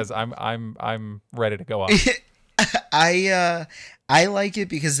thoughts because I'm ready to go off. I like it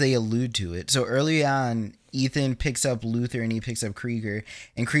because they allude to it. So early on, Ethan picks up Luther and he picks up Krieger,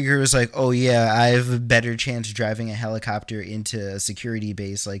 and Krieger was like, "Oh yeah, I have a better chance driving a helicopter into a security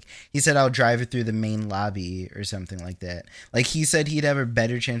base." Like he said, "I'll drive it through the main lobby or something like that." Like he said he'd have a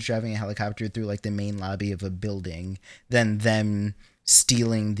better chance driving a helicopter through like the main lobby of a building than them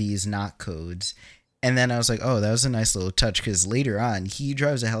stealing these knock codes. And then I was like, oh, that was a nice little touch because later on, he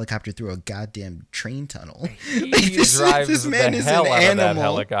drives a helicopter through a goddamn train tunnel. He drives this man the hell out of that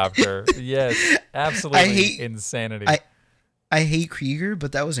helicopter. Yes, absolutely insanity. I hate Krieger,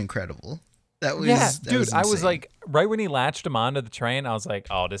 but that was incredible. That was dude. I was like, right when he latched him onto the train, I was like,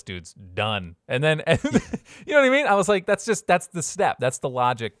 oh, this dude's done. And then, you know what I mean? I was like, that's the step. That's the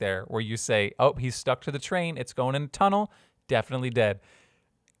logic there where you say, oh, he's stuck to the train. It's going in a tunnel. Definitely dead.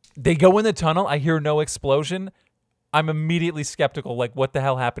 They go in the tunnel. I hear no explosion. I'm immediately skeptical. Like, what the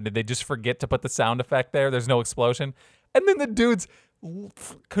hell happened? Did they just forget to put the sound effect there? There's no explosion. And then the dude's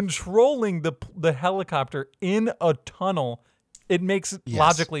controlling the helicopter in a tunnel. It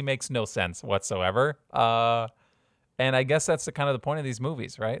logically makes no sense whatsoever. And I guess that's the kind of the point of these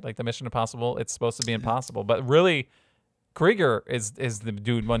movies, right? Like the Mission Impossible, it's supposed to be impossible, but really, Krieger is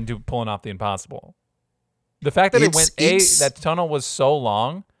the one dude pulling off the impossible. The fact that that tunnel was so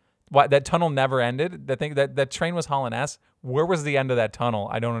long. Why that tunnel never ended? That train was hauling ass. Where was the end of that tunnel?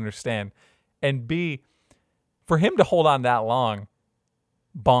 I don't understand. And B, for him to hold on that long,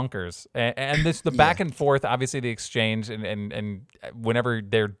 bonkers. And this the back and forth. Obviously, the exchange and whenever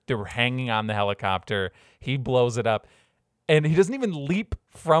they're hanging on the helicopter, he blows it up, and he doesn't even leap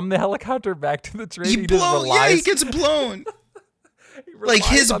from the helicopter back to the train. He gets blown. Like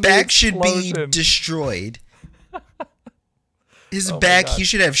his back should be destroyed. His back, he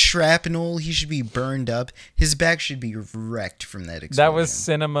should have shrapnel. He should be burned up. His back should be wrecked from that explosion. That was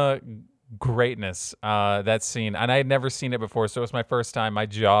cinema greatness, that scene. And I had never seen it before, so it was my first time. My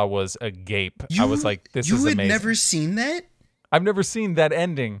jaw was agape. I was like, this is amazing. You had nenever seen that? I've never seen that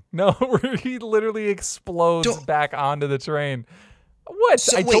ending. No, where he literally explodes back onto the train. What?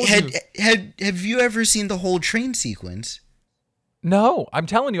 So have you ever seen the whole train sequence? No, I'm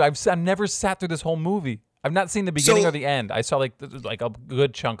telling you, I've never sat through this whole movie. I've not seen the beginning or the end. I saw like a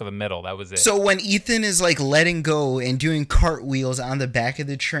good chunk of the middle. That was it. So when Ethan is like letting go and doing cartwheels on the back of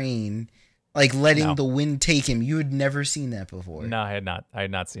the train, like letting the wind take him, you had never seen that before. No, I had not. I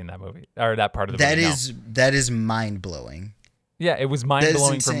had not seen that movie or that part of the movie. That is mind blowing. Yeah, it was mind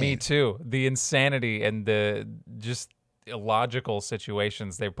blowing for me too. The insanity and the just illogical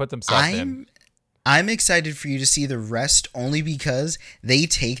situations they put themselves in. I'm excited for you to see the rest only because they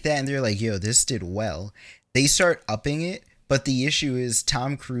take that and they're like, yo, this did well. They start upping it, But the issue is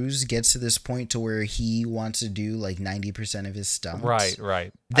Tom Cruise gets to this point to where he wants to do like 90% of his stunts.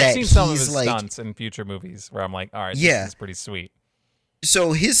 Right. I've seen some of his stunts in future movies where I'm like, all right, this is pretty sweet.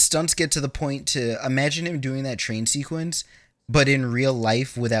 So his stunts get to the point to imagine him doing that train sequence, but in real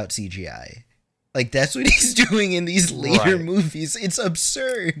life without CGI. Like, that's what he's doing in these later movies. It's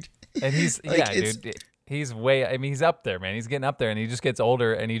absurd. And he's, dude, he's he's up there, man. He's getting up there, and he just gets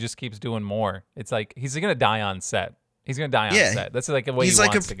older, and he just keeps doing more. It's like, he's going to die on set. He's going to die on set. That's like the way he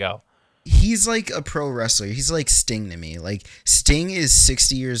wants to go. He's like a pro wrestler. He's like Sting to me. Like, Sting is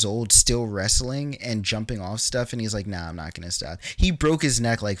 60 years old, still wrestling and jumping off stuff, and he's like, nah, I'm not going to stop. He broke his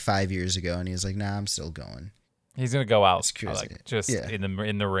neck like 5 years ago, and he was like, nah, I'm still going. He's gonna go out in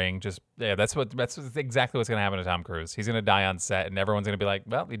the ring. That's exactly what's gonna happen to Tom Cruise. He's gonna die on set, and everyone's gonna be like,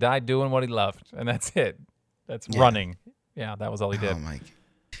 "Well, he died doing what he loved, and that's it. That's running." Yeah, that was all he did. Oh my!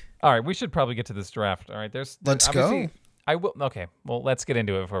 All right, we should probably get to this draft. All right, let's go. I will. Okay, well, let's get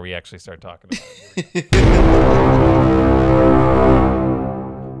into it before we actually start talking about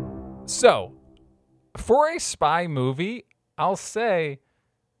it. So, for a spy movie, I'll say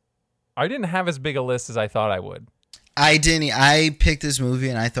I didn't have as big a list as I thought I would. I didn't. I picked this movie,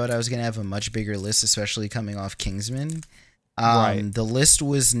 and I thought I was going to have a much bigger list, especially coming off Kingsman. The list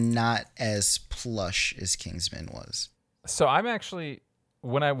was not as plush as Kingsman was. So I'm actually,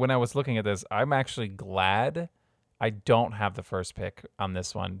 when I was looking at this, I'm actually glad I don't have the first pick on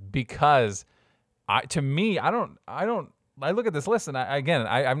this one, because I look at this list, and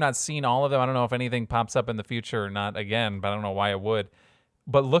I've not seen all of them. I don't know if anything pops up in the future or not again, but I don't know why it would.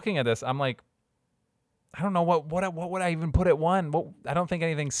 But looking at this, I'm like, I don't know what would I even put at one. I don't think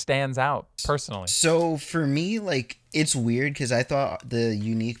anything stands out personally. So for me, like, it's weird because I thought the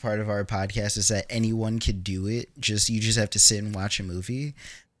unique part of our podcast is that anyone could do it. You just have to sit and watch a movie.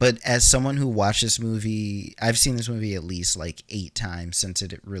 But as someone who watched this movie, I've seen this movie at least like 8 times since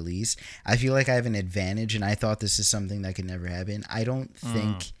it released. I feel like I have an advantage, and I thought this is something that could never happen. I don't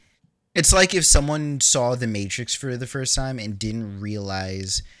think it's like if someone saw The Matrix for the first time and didn't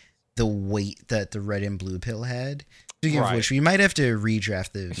realize the weight that the red and blue pill had. Speaking of which, we might have to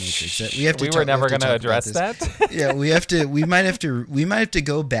redraft The Matrix. We were never going to address that. Yeah, we might have to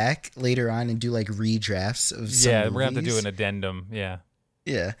go back later on and do like redrafts of some movies. We're going to have to do an addendum. Yeah.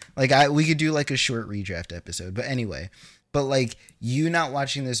 Yeah. Like we could do like a short redraft episode. But anyway, like, you not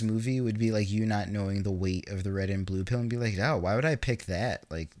watching this movie would be like you not knowing the weight of the red and blue pill and be like, oh, why would I pick that?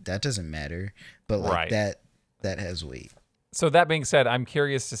 Like, that doesn't matter. But like that has weight. So that being said, I'm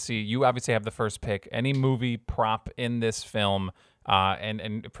curious to see, you obviously have the first pick, any movie prop in this film,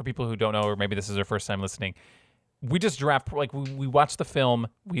 and for people who don't know, or maybe this is their first time listening, we just draft, like, we watch the film,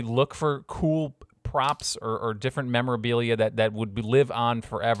 we look for cool props or different memorabilia that would live on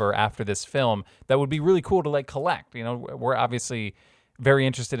forever after this film that would be really cool to like collect. You know, we're obviously very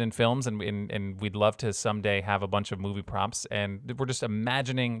interested in films, and we'd love to someday have a bunch of movie props, and we're just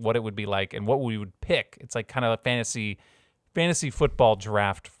imagining what it would be like and what we would pick. It's like kind of a fantasy football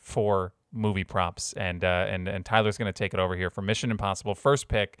draft for movie props, and Tyler's going to take it over here for Mission Impossible. First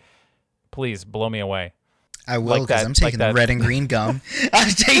pick, please blow me away. I will, because I'm taking the red and green gum. I'm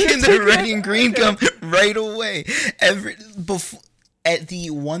taking the red and green gum right away. The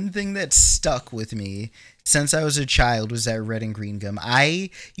one thing that stuck with me since I was a child was that red and green gum. I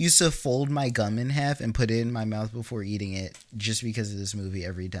used to fold my gum in half and put it in my mouth before eating it, just because of this movie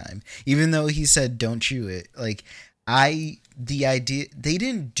every time. Even though he said don't chew it, like, the idea, they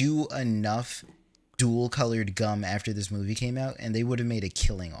didn't do enough dual colored gum after this movie came out, and they would have made a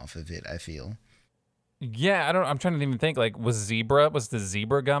killing off of it, I feel. Yeah, I'm trying to even think, like, was the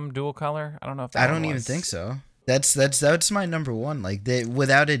zebra gum dual color? I don't know if that I don't even think so. That's my number one. Like,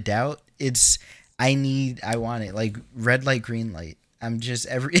 without a doubt, I want it. Like, red light, green light.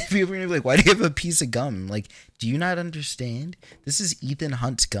 People are gonna be like, why do you have a piece of gum? Like, do you not understand? This is Ethan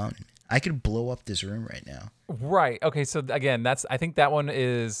Hunt's gun. I could blow up this room right now. Right. Okay. So again, I think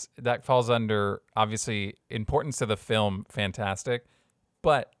that falls under, obviously, importance to the film. Fantastic.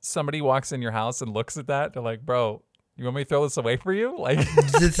 But somebody walks in your house and looks at that. They're like, bro, you want me to throw this away for you? Like,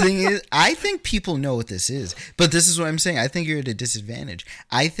 the thing is, I think people know what this is, but this is what I'm saying. I think you're at a disadvantage.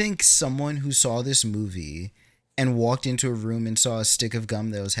 I think someone who saw this movie and walked into a room and saw a stick of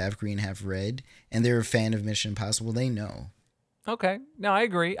gum that was half green, half red, and they're a fan of Mission Impossible, they know. Okay. No, I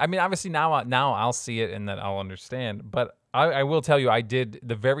agree. I mean, obviously now I'll see it and then I'll understand. But I will tell you, I did,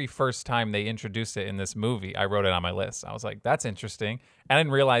 the very first time they introduced it in this movie, I wrote it on my list. I was like, that's interesting. And I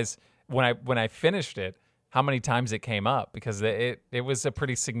didn't realize when I finished it how many times it came up, because it was a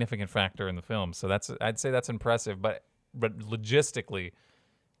pretty significant factor in the film. So I'd say that's impressive. But logistically,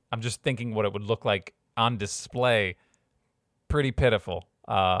 I'm just thinking what it would look like on display. pretty pitiful.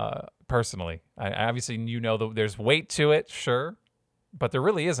 Personally, I obviously there's weight to it, sure, but there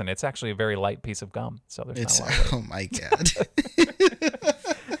really isn't. It's actually a very light piece of gum, so there's not a lot of weight. Oh my god.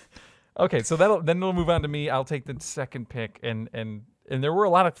 Okay, so then it'll move on to me. I'll take the second pick, and there were a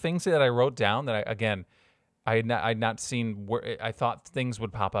lot of things that I wrote down that I had not seen. Where I thought things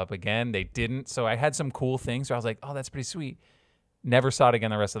would pop up again, they didn't. So I had some cool things where I was like, oh, that's pretty sweet. Never saw it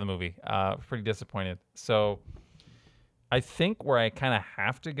again the rest of the movie. Pretty disappointed. So I think where I kind of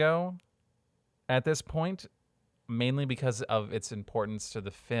have to go at this point, mainly because of its importance to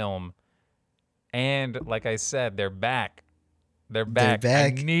the film, and like I said, they're back. They're back.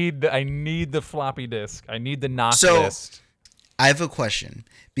 I need the floppy disk. I need the knock list. I have a question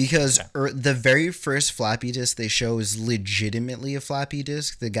because the very first floppy disk they show is legitimately a floppy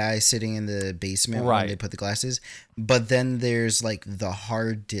disk. The guy sitting in the basement when they put the glasses. But then there's like the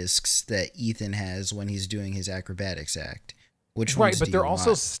hard disks that Ethan has when he's doing his acrobatics act. Which ones but do they're you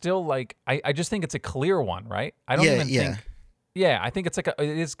also want? still like I just think it's a clear one, right? I don't even think. Yeah, I think it's it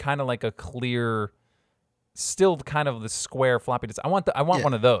is kind of like a clear. Still kind of the square floppy disk. I want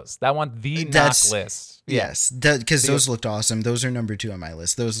one of those. I want the knock list. Yes, because those looked awesome. Those are number 2 on my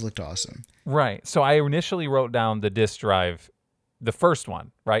list. Those looked awesome. Right. So I initially wrote down the disk drive, the first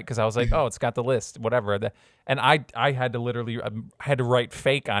one, right? Because I was like, oh, it's got the list, whatever. And I had to literally write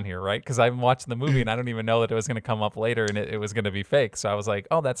fake on here, right? Because I'm watching the movie and I don't even know that it was going to come up later and it was going to be fake. So I was like,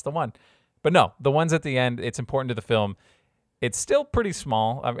 oh, that's the one. But no, the ones at the end, it's important to the film. It's still pretty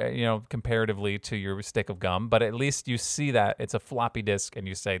small, comparatively to your stick of gum, but at least you see that it's a floppy disk, and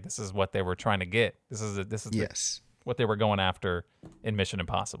you say this is what they were trying to get. This is what they were going after in Mission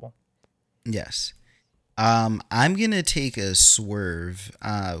Impossible. Yes, I'm gonna take a swerve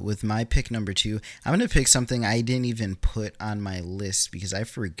with my pick number 2. I'm gonna pick something I didn't even put on my list because I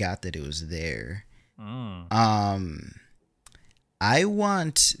forgot that it was there. I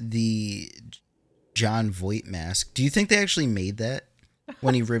want the Jon Voight mask. Do you think they actually made that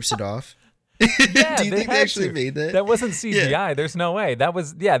when he rips it off? Yeah, do you think they actually made that? That wasn't CGI. Yeah. There's no way. That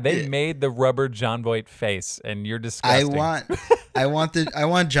was they made the rubber Jon Voight face, and you're disgusting. I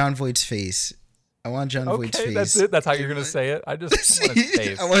want Jon Voight's face. I want Jon Voight's face. That's it. That's how you're gonna say it. I just want his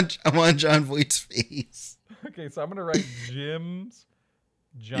face. I want Jon Voight's face. Okay, so I'm gonna write Jim's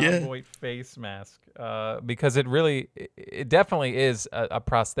Jon Voight face mask because it definitely is a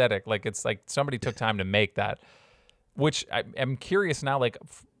prosthetic. Like it's like somebody took time to make that, which I'm curious now. Like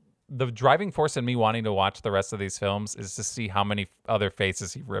the driving force in me wanting to watch the rest of these films is to see how many other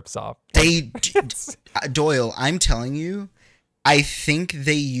faces he rips off. Doyle, I'm telling you, I think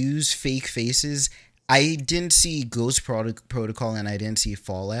they use fake faces. I didn't see Ghost Protocol and I didn't see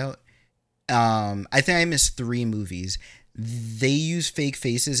Fallout. I think I missed 3 movies. They use fake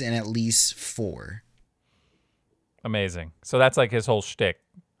faces in at least 4. Amazing. So that's like his whole shtick.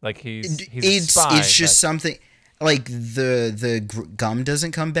 Like he's a spy. It's just something like the gum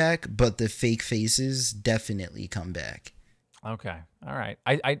doesn't come back, but the fake faces definitely come back. Okay. All right.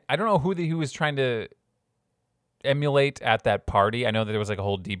 I don't know who he was trying to emulate at that party. I know that there was like a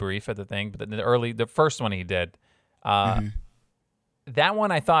whole debrief at the thing, but the first one he did, that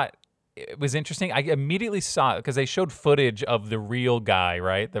one I thought it was interesting. I immediately saw it because they showed footage of the real guy,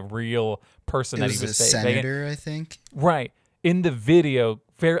 right? The real person that he was a senator, I think. Right. In the video,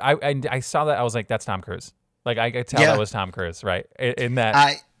 I saw that. I was like, that's Tom Cruise. Like, I could tell that was Tom Cruise, right? In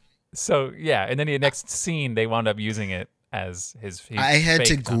that. So, yeah. And then the next scene, they wound up using it as his I had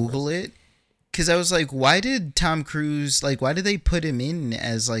to Google it. Because I was like, why did Tom Cruise, why did they put him in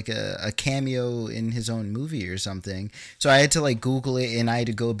as, a cameo in his own movie or something? So I had to, Google it, and I had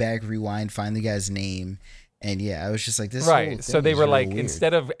to go back, rewind, find the guy's name. And, yeah, I was just like, this whole thing so they were really weird.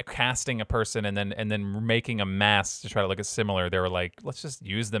 Instead of casting a person and then making a mask to try to look similar, they were like, let's just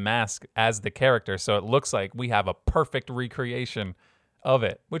use the mask as the character. So it looks like we have a perfect recreation of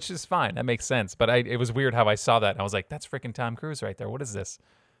it, which is fine. That makes sense. But it was weird how I saw that, and I was like, that's freaking Tom Cruise right there. What is this?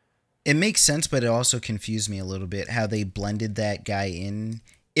 It makes sense, but it also confused me a little bit how they blended that guy in.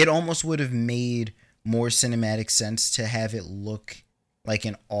 It almost would have made more cinematic sense to have it look like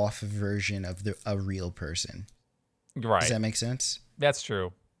an off version of a real person. Right. Does that make sense? That's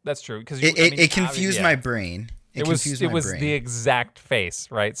true. That's true. Because it confused my brain. It was the exact face,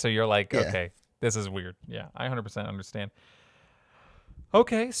 right? So you're like, okay, this is weird. Yeah, I 100% understand.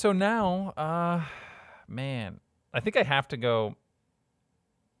 Okay, so now, man, I think I have to go.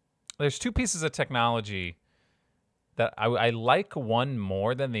 There's 2 pieces of technology that I like one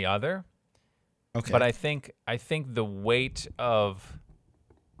more than the other. Okay. But I think the weight of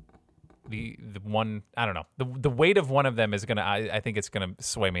the one, I don't know, the weight of one of them is I think it's gonna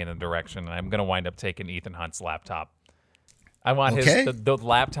sway me in a direction, and I'm gonna wind up taking Ethan Hunt's laptop. I want the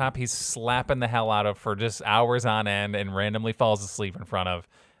laptop he's slapping the hell out of for just hours on end and randomly falls asleep in front of.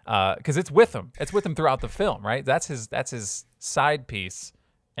 Because it's with him. It's with him throughout the film, right? That's his side piece.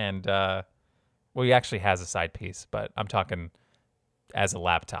 And, he actually has a side piece, but I'm talking as a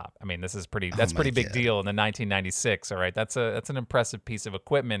laptop. I mean, that's pretty big deal in the 1996, all right? That's an impressive piece of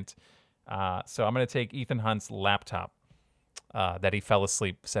equipment. So I'm going to take Ethan Hunt's laptop that he fell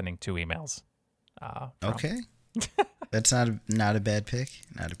asleep sending 2 emails. Okay. That's not a bad pick.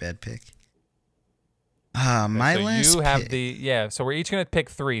 Not a bad pick. My last you have pick. So we're each going to pick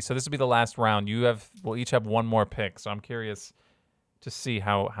 3. So this will be the last round. We'll each have 1 more pick. So I'm curious to see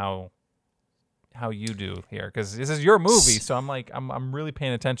how you do here, because this is your movie. So I'm really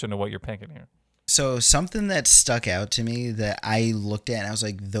paying attention to what you're picking here. So something that stuck out to me that I looked at and I was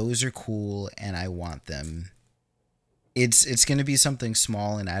like, those are cool and I want them. It's going to be something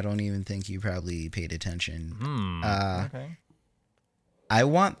small and I don't even think you probably paid attention. Okay. I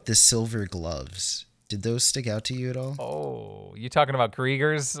want the silver gloves. Did those stick out to you at all? Oh, you talking about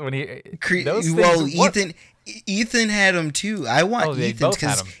Krieger's when he? Ethan had them too. I want Ethan's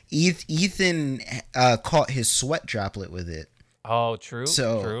because Ethan caught his sweat droplet with it. Oh, true.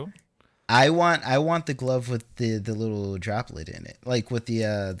 So true. I want the glove with the little droplet in it, like with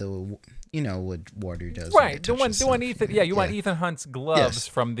the what water does. Right. The one Ethan. Yeah, you want Ethan Hunt's gloves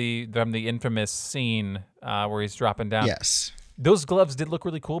from the infamous scene where he's dropping down. Yes. Those gloves did look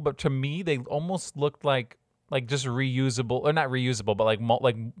really cool, but to me, they almost looked like just reusable, or not reusable, but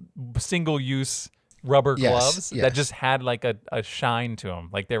like single-use rubber gloves that just had like a shine to them.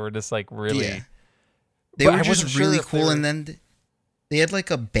 Like they were just like really. Yeah. They were just really cool, and then they had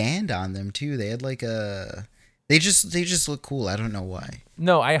like a band on them too. They had like a. They just look cool. I don't know why.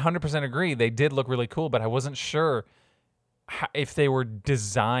 No, I 100% agree. They did look really cool, but I wasn't sure if they were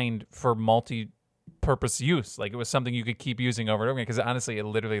designed for multi-purpose use. Like it was something you could keep using over and over again. Because honestly, it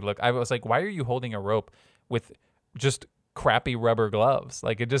literally looked. I was like, why are you holding a rope with just crappy rubber gloves?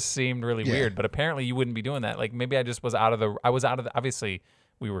 Like it just seemed really weird. But apparently, you wouldn't be doing that. Like maybe I just was out of the. Obviously,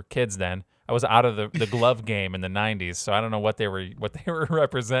 we were kids then. I was out of the glove game in the 90s, so I don't know what they were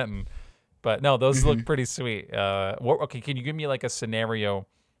representing. But no, those look pretty sweet. Okay, can you give me like a scenario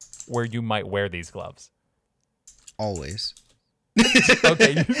where you might wear these gloves? Always.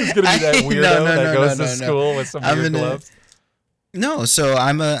 Okay, you're just gonna be that weirdo that goes to school with some weird gloves. No, so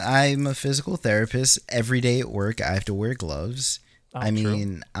I'm a physical therapist. Every day at work, I have to wear gloves. I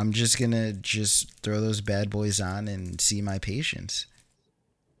mean, I'm just gonna throw those bad boys on and see my patients.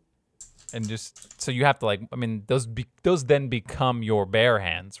 And just so you have to those then become your bare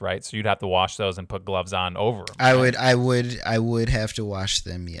hands, right? So you'd have to wash those and put gloves on over them. Right? I would have to wash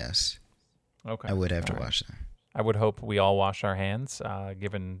them. Yes. Okay. I would have to wash them. I would hope we all wash our hands,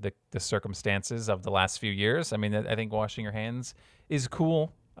 given the circumstances of the last few years. I mean, I think washing your hands is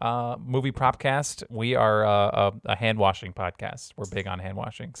cool. Movie Propcast, we are a hand washing podcast. We're big on hand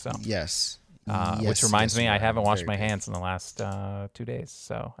washing. So yes. Which reminds me, I haven't washed my hands in the last 2 days,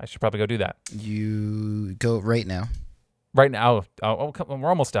 so I should probably go do that. You go right now. Right now. We're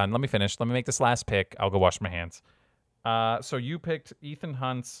almost done. Let me finish. Let me make this last pick. I'll go wash my hands. So you picked Ethan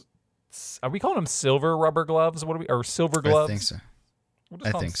Hunt's. Are we calling them silver rubber gloves? Or silver gloves? I think so. We'll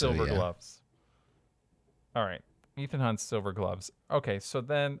just call them silver gloves. All right. Ethan Hunt's silver gloves. Okay, so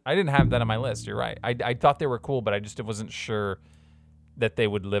then I didn't have that on my list. You're right. I thought they were cool, but I just wasn't sure that they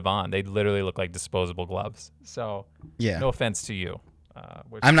would live on. They literally look like disposable gloves. So no offense to you.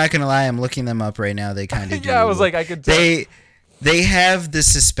 I'm not gonna lie. I'm looking them up right now. They kind of do. I was like, I could tell. They have the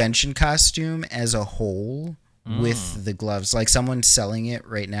suspension costume as a whole with the gloves. Like someone's selling it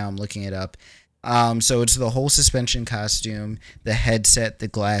right now. I'm looking it up. So it's the whole suspension costume, the headset, the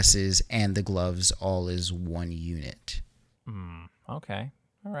glasses, and the gloves all as one unit. Okay.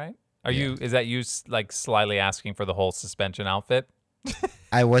 All right. Is that you like slyly asking for the whole suspension outfit?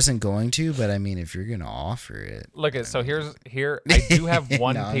 I wasn't going to, but I mean, if you're gonna offer it, look at I do have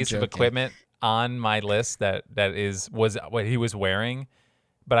one piece of equipment on my list that was what he was wearing,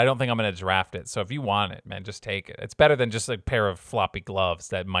 but I don't think I'm gonna draft it. So if you want it, man, just take it. It's better than just a pair of floppy gloves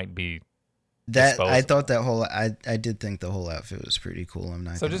that might be disposable. I thought I did think the whole outfit was pretty cool. I'm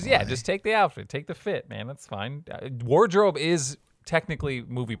not. So just take the outfit, take the fit, man. That's fine. Wardrobe is technically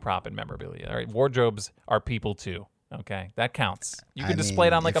movie prop and memorabilia. All right, wardrobes are people too. Okay, that counts. You can display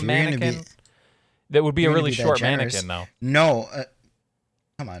it on like a mannequin. That would be a really short mannequin, though. No,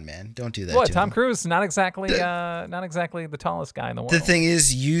 come on, man, don't do that. What? Tom Cruise, not exactly the tallest guy in the world. The thing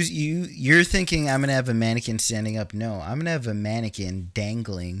is, you're thinking I'm gonna have a mannequin standing up. No, I'm gonna have a mannequin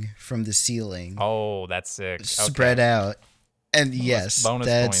dangling from the ceiling. Oh, that's sick. Spread out, and yes, bonus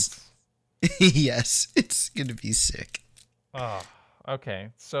points. Yes, it's gonna be sick. Oh, okay.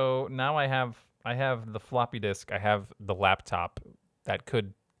 So now I have the floppy disk. I have the laptop that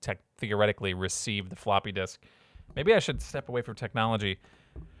could theoretically receive the floppy disk. Maybe I should step away from technology.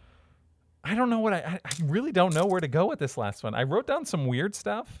 I don't know what I really don't know where to go with this last one. I wrote down some weird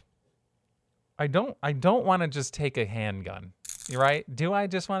stuff. I don't want to just take a handgun. You're right. Do I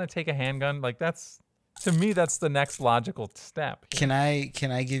just want to take a handgun? Like to me that's the next logical step. Can I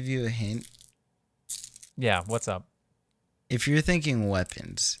give you a hint? Yeah, what's up? If you're thinking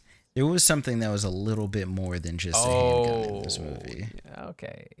weapons, there was something that was a little bit more than just a handgun in this movie.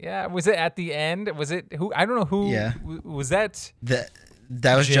 Okay. Yeah, was it at the end? Was it who? I don't know who. Yeah. Was that? That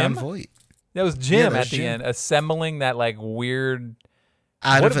was Jim? Jon Voight. That was Jim at the end, assembling that like weird.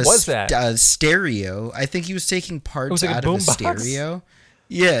 Out what of was that? Stereo. I think he was taking parts like out of a stereo.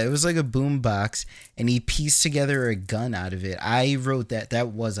 Yeah, it was like a boom box, and he pieced together a gun out of it. I wrote that. That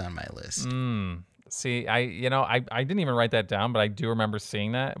was on my list. See, I didn't even write that down, but I do remember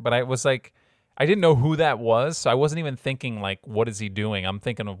seeing that. But I was like, I didn't know who that was, so I wasn't even thinking like, what is he doing? I'm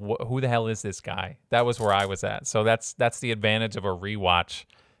thinking of who the hell is this guy? That was where I was at. So that's the advantage of a rewatch,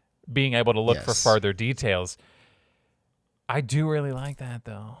 being able to look for further details. I do really like that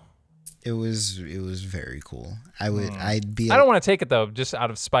though. It was very cool. I don't want to take it though, just out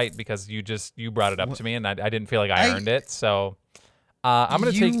of spite because you brought it up to me and I didn't feel like I earned it. So I'm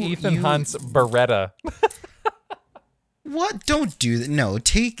gonna take Ethan Hunt's Beretta. What? Don't do that. No,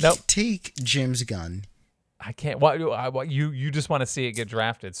 take Jim's gun. I can't. What you just want to see it get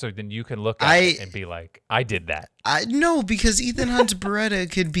drafted, so then you can look at it and be like, I did that. No, because Ethan Hunt's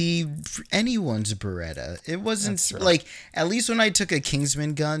Beretta could be anyone's Beretta. It wasn't like, at least when I took a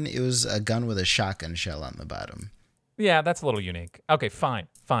Kingsman gun, it was a gun with a shotgun shell on the bottom. Yeah, that's a little unique. Okay, fine.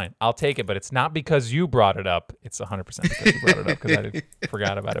 I'll take it, but it's not because you brought it up. It's 100% because you brought it up because I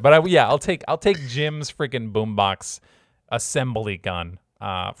forgot about it. But I'll take Jim's freaking boombox assembly gun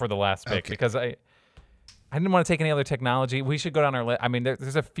for the last pick because I didn't want to take any other technology. We should go down our list. I mean,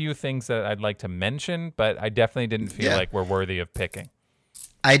 there's a few things that I'd like to mention, but I definitely didn't feel like we're worthy of picking.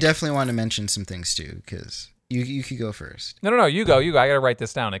 I definitely want to mention some things too, because you could go first. No, you go. I got to write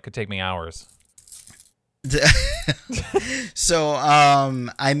this down. It could take me hours. So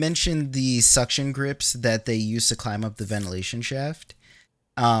I mentioned the suction grips that they use to climb up the ventilation shaft.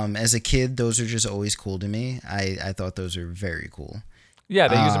 As a kid, those are just always cool to me. I thought those are very cool. Yeah,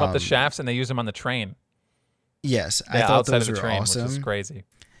 they use them up the shafts and they use them on the train. Yes, I thought those were awesome. Which is crazy.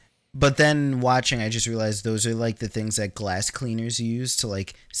 But then watching, I just realized those are like the things that glass cleaners use to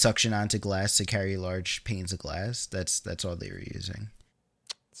like suction onto glass to carry large panes of glass. That's all they were using.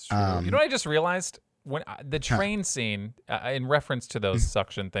 It's true. You know what I just realized? When the train scene, in reference to those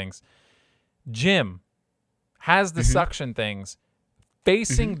suction things, Jim has the suction things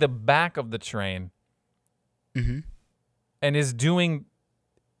facing the back of the train, and is you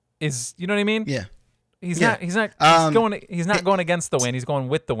know what I mean? Yeah. He's not going against the wind. He's going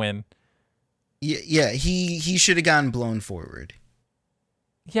with the wind. Yeah. He should have gotten blown forward.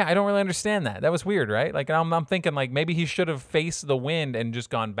 Yeah, I don't really understand that. That was weird, right? Like I'm thinking like maybe he should have faced the wind and just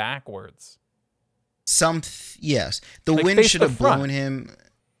gone backwards. Yes. The wind should have blown him.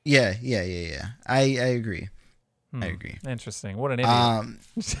 Yeah. I agree. I agree. Interesting. What an idiot.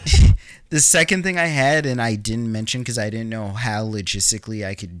 The second thing I had, and I didn't mention because I didn't know how logistically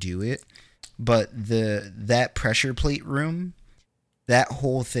I could do it, but that pressure plate room, that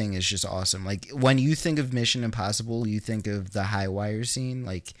whole thing is just awesome. Like when you think of Mission Impossible, you think of the high wire scene,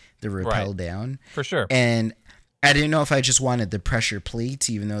 like the rappel down. For sure. And I didn't know if I just wanted the pressure plates,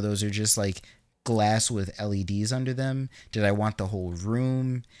 even though those are just like glass with LEDs under them. Did I want the whole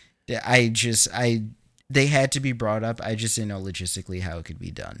room? They had to be brought up. I just didn't know logistically how it could be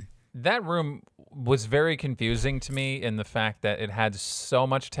done. That room was very confusing to me in the fact that it had so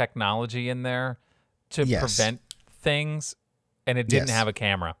much technology in there to prevent things, and it didn't have a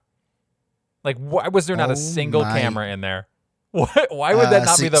camera. Like, why was there not a single camera in there? Why would that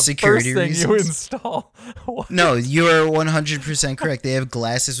not be the first thing you install? No, you are 100% correct. They have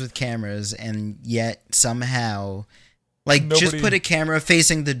glasses with cameras, and yet somehow, like, just put a camera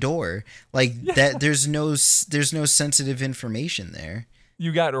facing the door. Like that. There's no sensitive information there.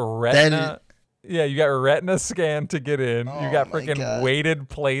 You got retina. You got retina scan to get in. You got freaking weighted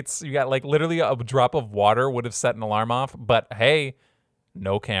plates. You got like literally a drop of water would have set an alarm off. But hey,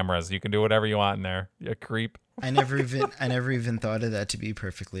 no cameras. You can do whatever you want in there. You creep. I never even thought of that, to be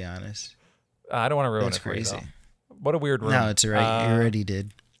perfectly honest. I don't want to ruin it for you, though. What a weird room. No, it's all right. You already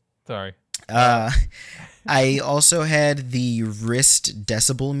did. Sorry. I also had the wrist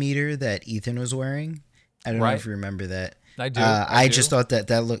decibel meter that Ethan was wearing. I don't know if you remember that. I do. I just thought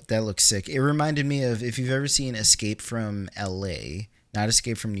that looked sick. It reminded me of, if you've ever seen Escape from L.A., not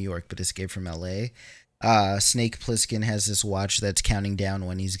Escape from New York, but Escape from L.A. Snake Plissken has this watch that's counting down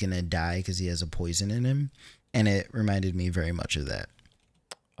when he's gonna die because he has a poison in him, and it reminded me very much of that.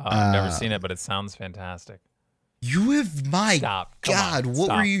 I've never seen it, but it sounds fantastic. You have, my God, what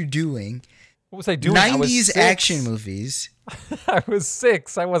were you doing? What was I doing? 90s action movies. I was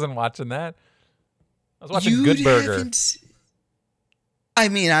 6. I wasn't watching that. I was watching Good Burger. I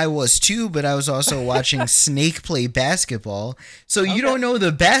mean, I was too, but I was also watching Snake play basketball. So you don't know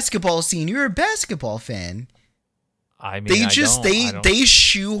the basketball scene. You're a basketball fan. I mean, they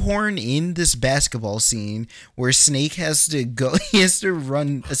shoehorn in this basketball scene where Snake has to go. He has to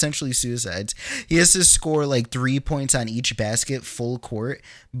run essentially suicides. He has to score like 3 points on each basket, full court,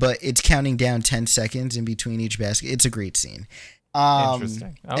 but it's counting down 10 seconds in between each basket. It's a great scene.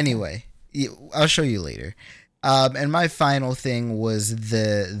 Interesting. Okay. Anyway, I'll show you later. And my final thing was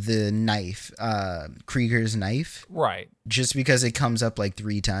the knife, Krieger's knife. Right. Just because it comes up like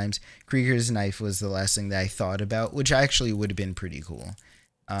 3 times. Krieger's knife was the last thing that I thought about, which actually would have been pretty cool.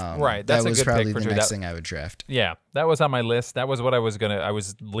 Right. That's that was a good probably pick the for next thing I would draft. Yeah, that was on my list. That was what I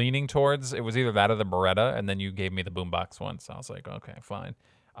was leaning towards. It was either that or the Beretta, and then you gave me the boombox one, so I was like, okay, fine.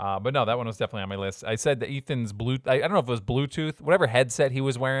 But no, that one was definitely on my list. I said that Ethan's I don't know if it was Bluetooth, whatever headset he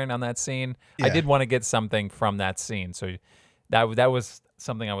was wearing on that scene. Yeah. I did want to get something from that scene, so that was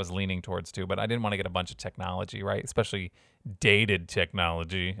something I was leaning towards too. But I didn't want to get a bunch of technology, right? Especially dated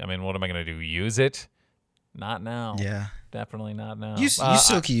technology. I mean, what am I going to do? Use it? Not now. Yeah, definitely not now. You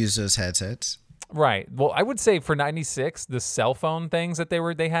still can use those headsets, right? Well, I would say for '96, the cell phone things that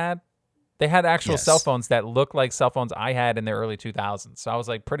they had actual cell phones that looked like cell phones I had in the early 2000s. So I was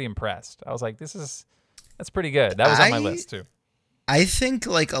like pretty impressed. I was like, that's pretty good. That was on my list too. I think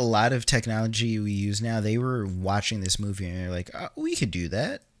like a lot of technology we use now, they were watching this movie and they're like, oh, we could do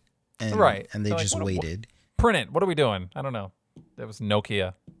that. And, right. And they just waited. Print it. What are we doing? I don't know. That was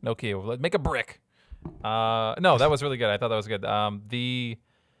Nokia. Make a brick. No, that was really good. I thought that was good.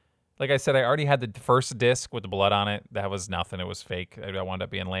 Like I said, I already had the first disc with the blood on it. That was nothing. It was fake. I wound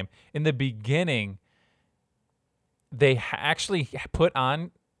up being lame. In the beginning, they actually put on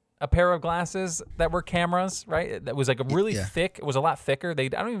a pair of glasses that were cameras, right? That was like a really thick. It was a lot thicker. I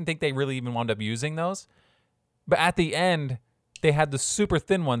don't even think they really even wound up using those. But at the end, they had the super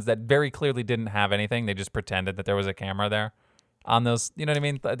thin ones that very clearly didn't have anything. They just pretended that there was a camera there on those. You know what I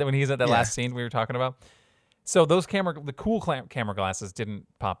mean? When he's at that last scene we were talking about. So the cool camera glasses didn't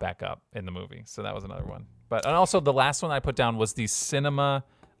pop back up in the movie. So that was another one. And also the last one I put down was the Cinema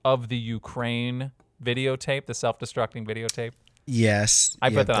of the Ukraine videotape, the self-destructing videotape. Yes. I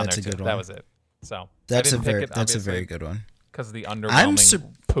put that on there too. That was it. So that's a very good one. Because of the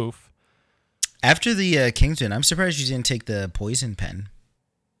underwhelming poof. After the Kingsman, I'm surprised you didn't take the poison pen.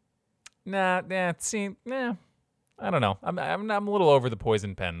 Nah. I don't know. I'm a little over the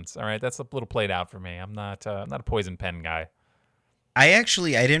poison pens. All right, that's a little played out for me. I'm not a poison pen guy. I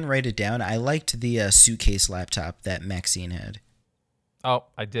didn't write it down. I liked the suitcase laptop that Maxine had. Oh,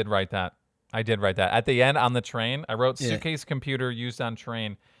 I did write that. At the end on the train, I wrote suitcase computer used on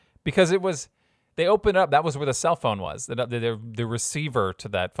train because they opened up. That was where the cell phone was. The receiver to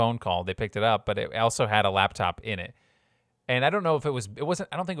that phone call. They picked it up, but it also had a laptop in it. And I don't know if it wasn't.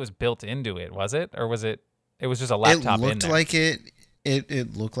 I don't think it was built into it. Was it, or was it? It was just a laptop in there. It looked like it.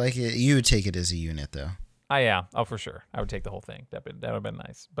 It looked like it. You would take it as a unit, though. Oh, yeah. Oh, for sure. I would take the whole thing. That would have been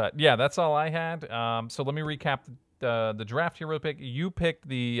nice. But, yeah, that's all I had. So let me recap the draft here real quick. You picked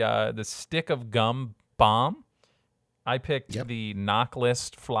the stick of gum bomb. I picked the knock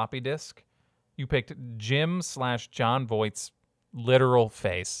list floppy disk. You picked Jim/Jon Voight's literal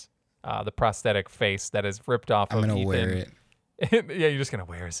face, the prosthetic face that is ripped off of Ethan. I'm going to wear it. Yeah, you're just going to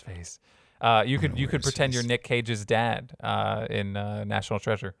wear his face. You could pretend you're Nick Cage's dad in National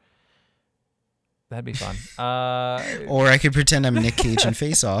Treasure. That'd be fun. Or I could pretend I'm Nick Cage in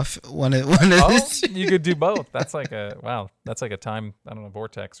Face Off. You could do both. That's like a time, I don't know,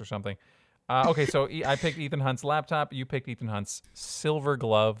 vortex or something. Okay, so I picked Ethan Hunt's laptop. You picked Ethan Hunt's silver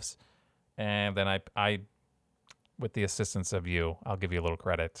gloves, and then I with the assistance of you, I'll give you a little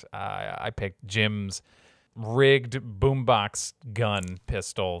credit. I picked Jim's rigged boombox gun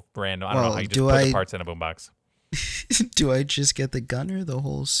pistol random. I don't know how you just put the parts in a boombox. Do I just get the gun or the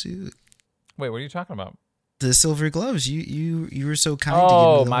whole suit? Wait, what are you talking about? The silver gloves. You were so kind to give me the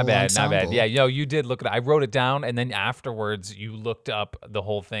whole my bad. ensemble. Yeah, you did look at it. I wrote it down, and then afterwards you looked up the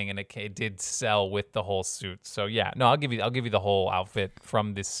whole thing, and it did sell with the whole suit. So yeah, no, I'll give you the whole outfit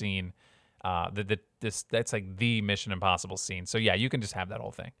from this scene. That's like the Mission Impossible scene. So yeah, you can just have that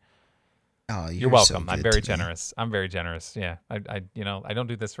whole thing. Oh, you're welcome. I'm very generous. I'm very generous. Yeah, I don't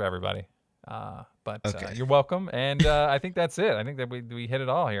do this for everybody. But okay. You're welcome. And I think that's it. I think that we hit it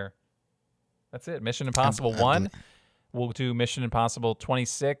all here. That's it. Mission Impossible 1. We'll do Mission Impossible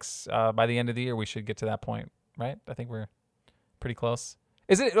 26 by the end of the year. We should get to that point, right? I think we're pretty close.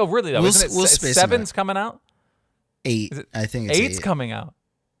 Is it? Oh, really though? Isn't it? 7's coming out. 8. I think it's 8's coming out.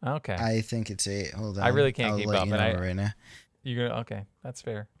 Okay. I think it's 8. Hold on. I really can't keep up. Right now. You're gonna okay. That's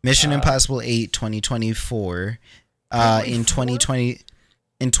fair. Mission Impossible 8, 2024.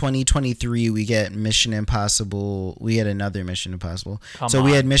 In 2023, we get Mission Impossible. We had another Mission Impossible.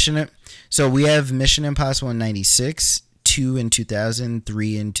 We have Mission Impossible in 96, 2 in 2000,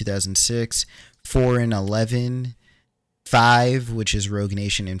 3 in 2006, 4 in 11, 5, which is Rogue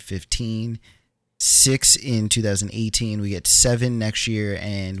Nation in 15, 6 in 2018. We get 7 next year,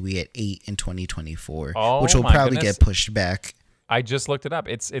 and we get 8 in 2024, which will probably get pushed back. I just looked it up.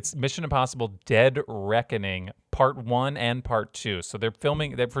 It's Mission Impossible Dead Reckoning Part 1 and Part 2. So they're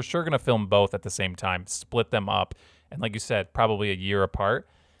for sure going to film both at the same time, split them up. And like you said, probably a year apart.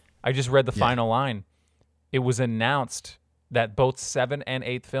 I just read the final line. It was announced that both 7 and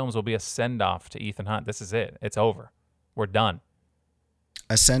 8 films will be a send-off to Ethan Hunt. This is it. It's over. We're done.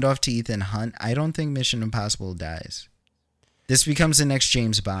 A send-off to Ethan Hunt? I don't think Mission Impossible dies. This becomes the next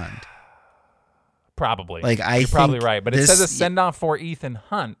James Bond. Probably. You're probably right. But it says a send-off for Ethan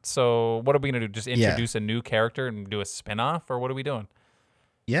Hunt. So what are we going to do? Just introduce a new character and do a spin-off? Or what are we doing?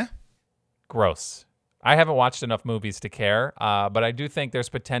 Yeah. Gross. I haven't watched enough movies to care, but I do think there's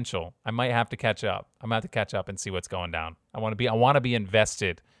potential. I might have to catch up. I'm going to have to catch up and see what's going down. I want to be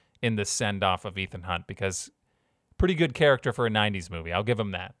invested in the send-off of Ethan Hunt because pretty good character for a 90s movie. I'll give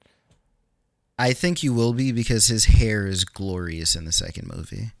him that. I think you will be because his hair is glorious in the second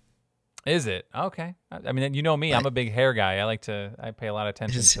movie. Is it? Okay. I mean, you know me. I'm a big hair guy. I pay a lot of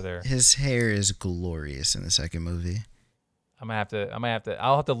attention to his hair is glorious in the second movie. I'll have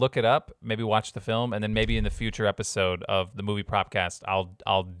to look it up, maybe watch the film, and then maybe in the future episode of the movie Propcast,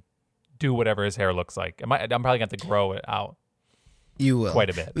 I'll do whatever his hair looks like. I'm probably going to have to grow it out. You will.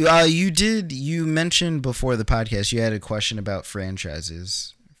 Quite a bit. You mentioned before the podcast, you had a question about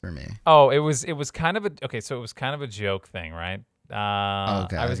franchises for me. Oh, it was kind of a joke thing, right?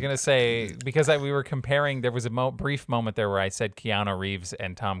 I was going to say, because we were comparing, there was a brief moment there where I said Keanu Reeves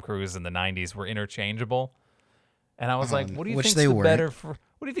and Tom Cruise in the 90s were interchangeable. And I was like, what do you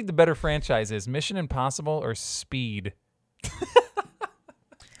think the better franchise is, Mission Impossible or Speed?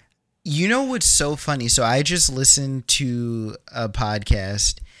 You know what's so funny? So I just listened to a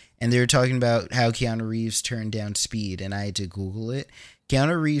podcast and they were talking about how Keanu Reeves turned down Speed, and I had to Google it.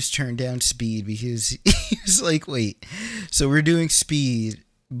 Keanu Reeves turned down Speed because he was like, wait, so we're doing Speed,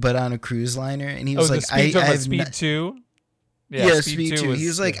 but on a cruise liner? And he was like, Speed 2? Yeah, Speed 2. He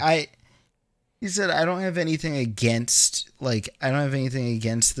was like, he said, I don't have anything against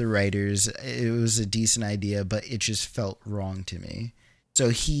the writers. It was a decent idea, but it just felt wrong to me. So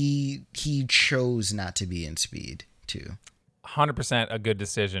he chose not to be in Speed 2. 100% a good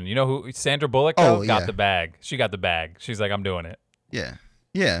decision. You know who? Sandra Bullock got the bag. She got the bag. She's like, I'm doing it.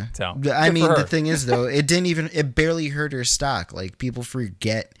 Yeah. So, I mean, the thing is, though, it barely hurt her stock. Like, people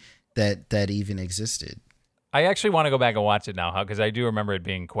forget that even existed. I actually want to go back and watch it now, because I do remember it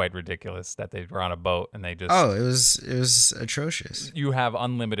being quite ridiculous that they were on a boat and they just... Oh, it was atrocious. You have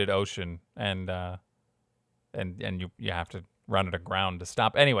unlimited ocean and you have to run it aground to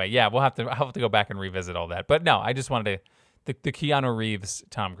stop. Anyway, yeah, I'll have to go back and revisit all that. But no, I just wanted to... The Keanu Reeves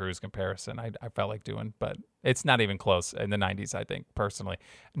Tom Cruise comparison I felt like doing, but it's not even close in the 90s, I think, personally.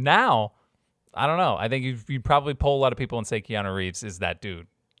 Now, I don't know. I think you'd probably poll a lot of people and say Keanu Reeves is that dude.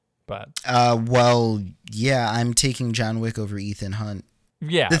 But well, yeah, I'm taking John Wick over Ethan Hunt.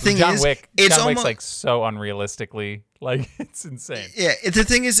 Yeah, the thing John is, Wick's like so unrealistically, like, it's insane. Yeah, the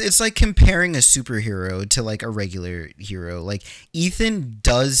thing is, it's like comparing a superhero to like a regular hero. Like, Ethan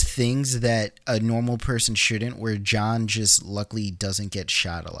does things that a normal person shouldn't, where John just luckily doesn't get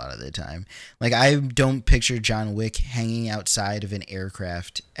shot a lot of the time. Like, I don't picture John Wick hanging outside of an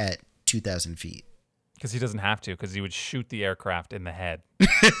aircraft at 2,000 feet. Because he doesn't have to, because he would shoot the aircraft in the head.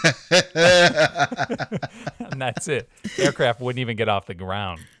 And that's it. The aircraft wouldn't even get off the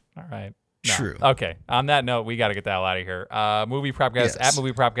ground. All right. No. True. Okay. On that note, we got to get the hell out of here. Movie Propcast, at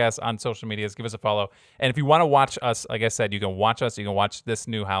Movie Propcast on social medias. Give us a follow. And if you want to watch us, like I said, you can watch us. You can watch this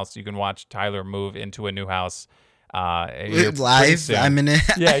new house. You can watch Tyler move into a new house. Live. I'm gonna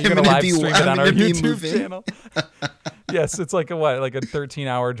live stream it on our YouTube channel. Yes, it's like a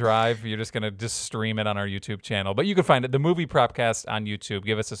 13-hour drive. You're just gonna stream it on our YouTube channel, but you can find it, the Movie Propcast on YouTube.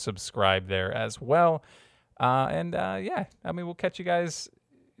 Give us a subscribe there as well, and I mean, we'll catch you guys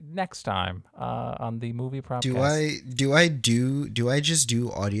next time on the movie podcast. Do I just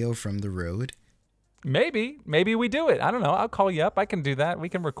do audio from the road? Maybe we do it. I don't know. I'll call you up. I can do that. We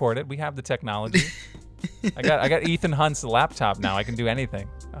can record it. We have the technology. I got Ethan Hunt's laptop now. I can do anything.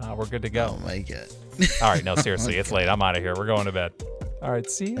 We're good to go. Oh my god. All right, no, seriously, it's late. I'm out of here. We're going to bed. All right,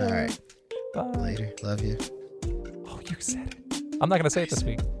 see you. All right. Bye. Later. Love you. Oh, you said it. I'm not going to say it this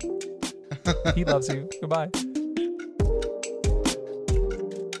week. He loves you. Goodbye.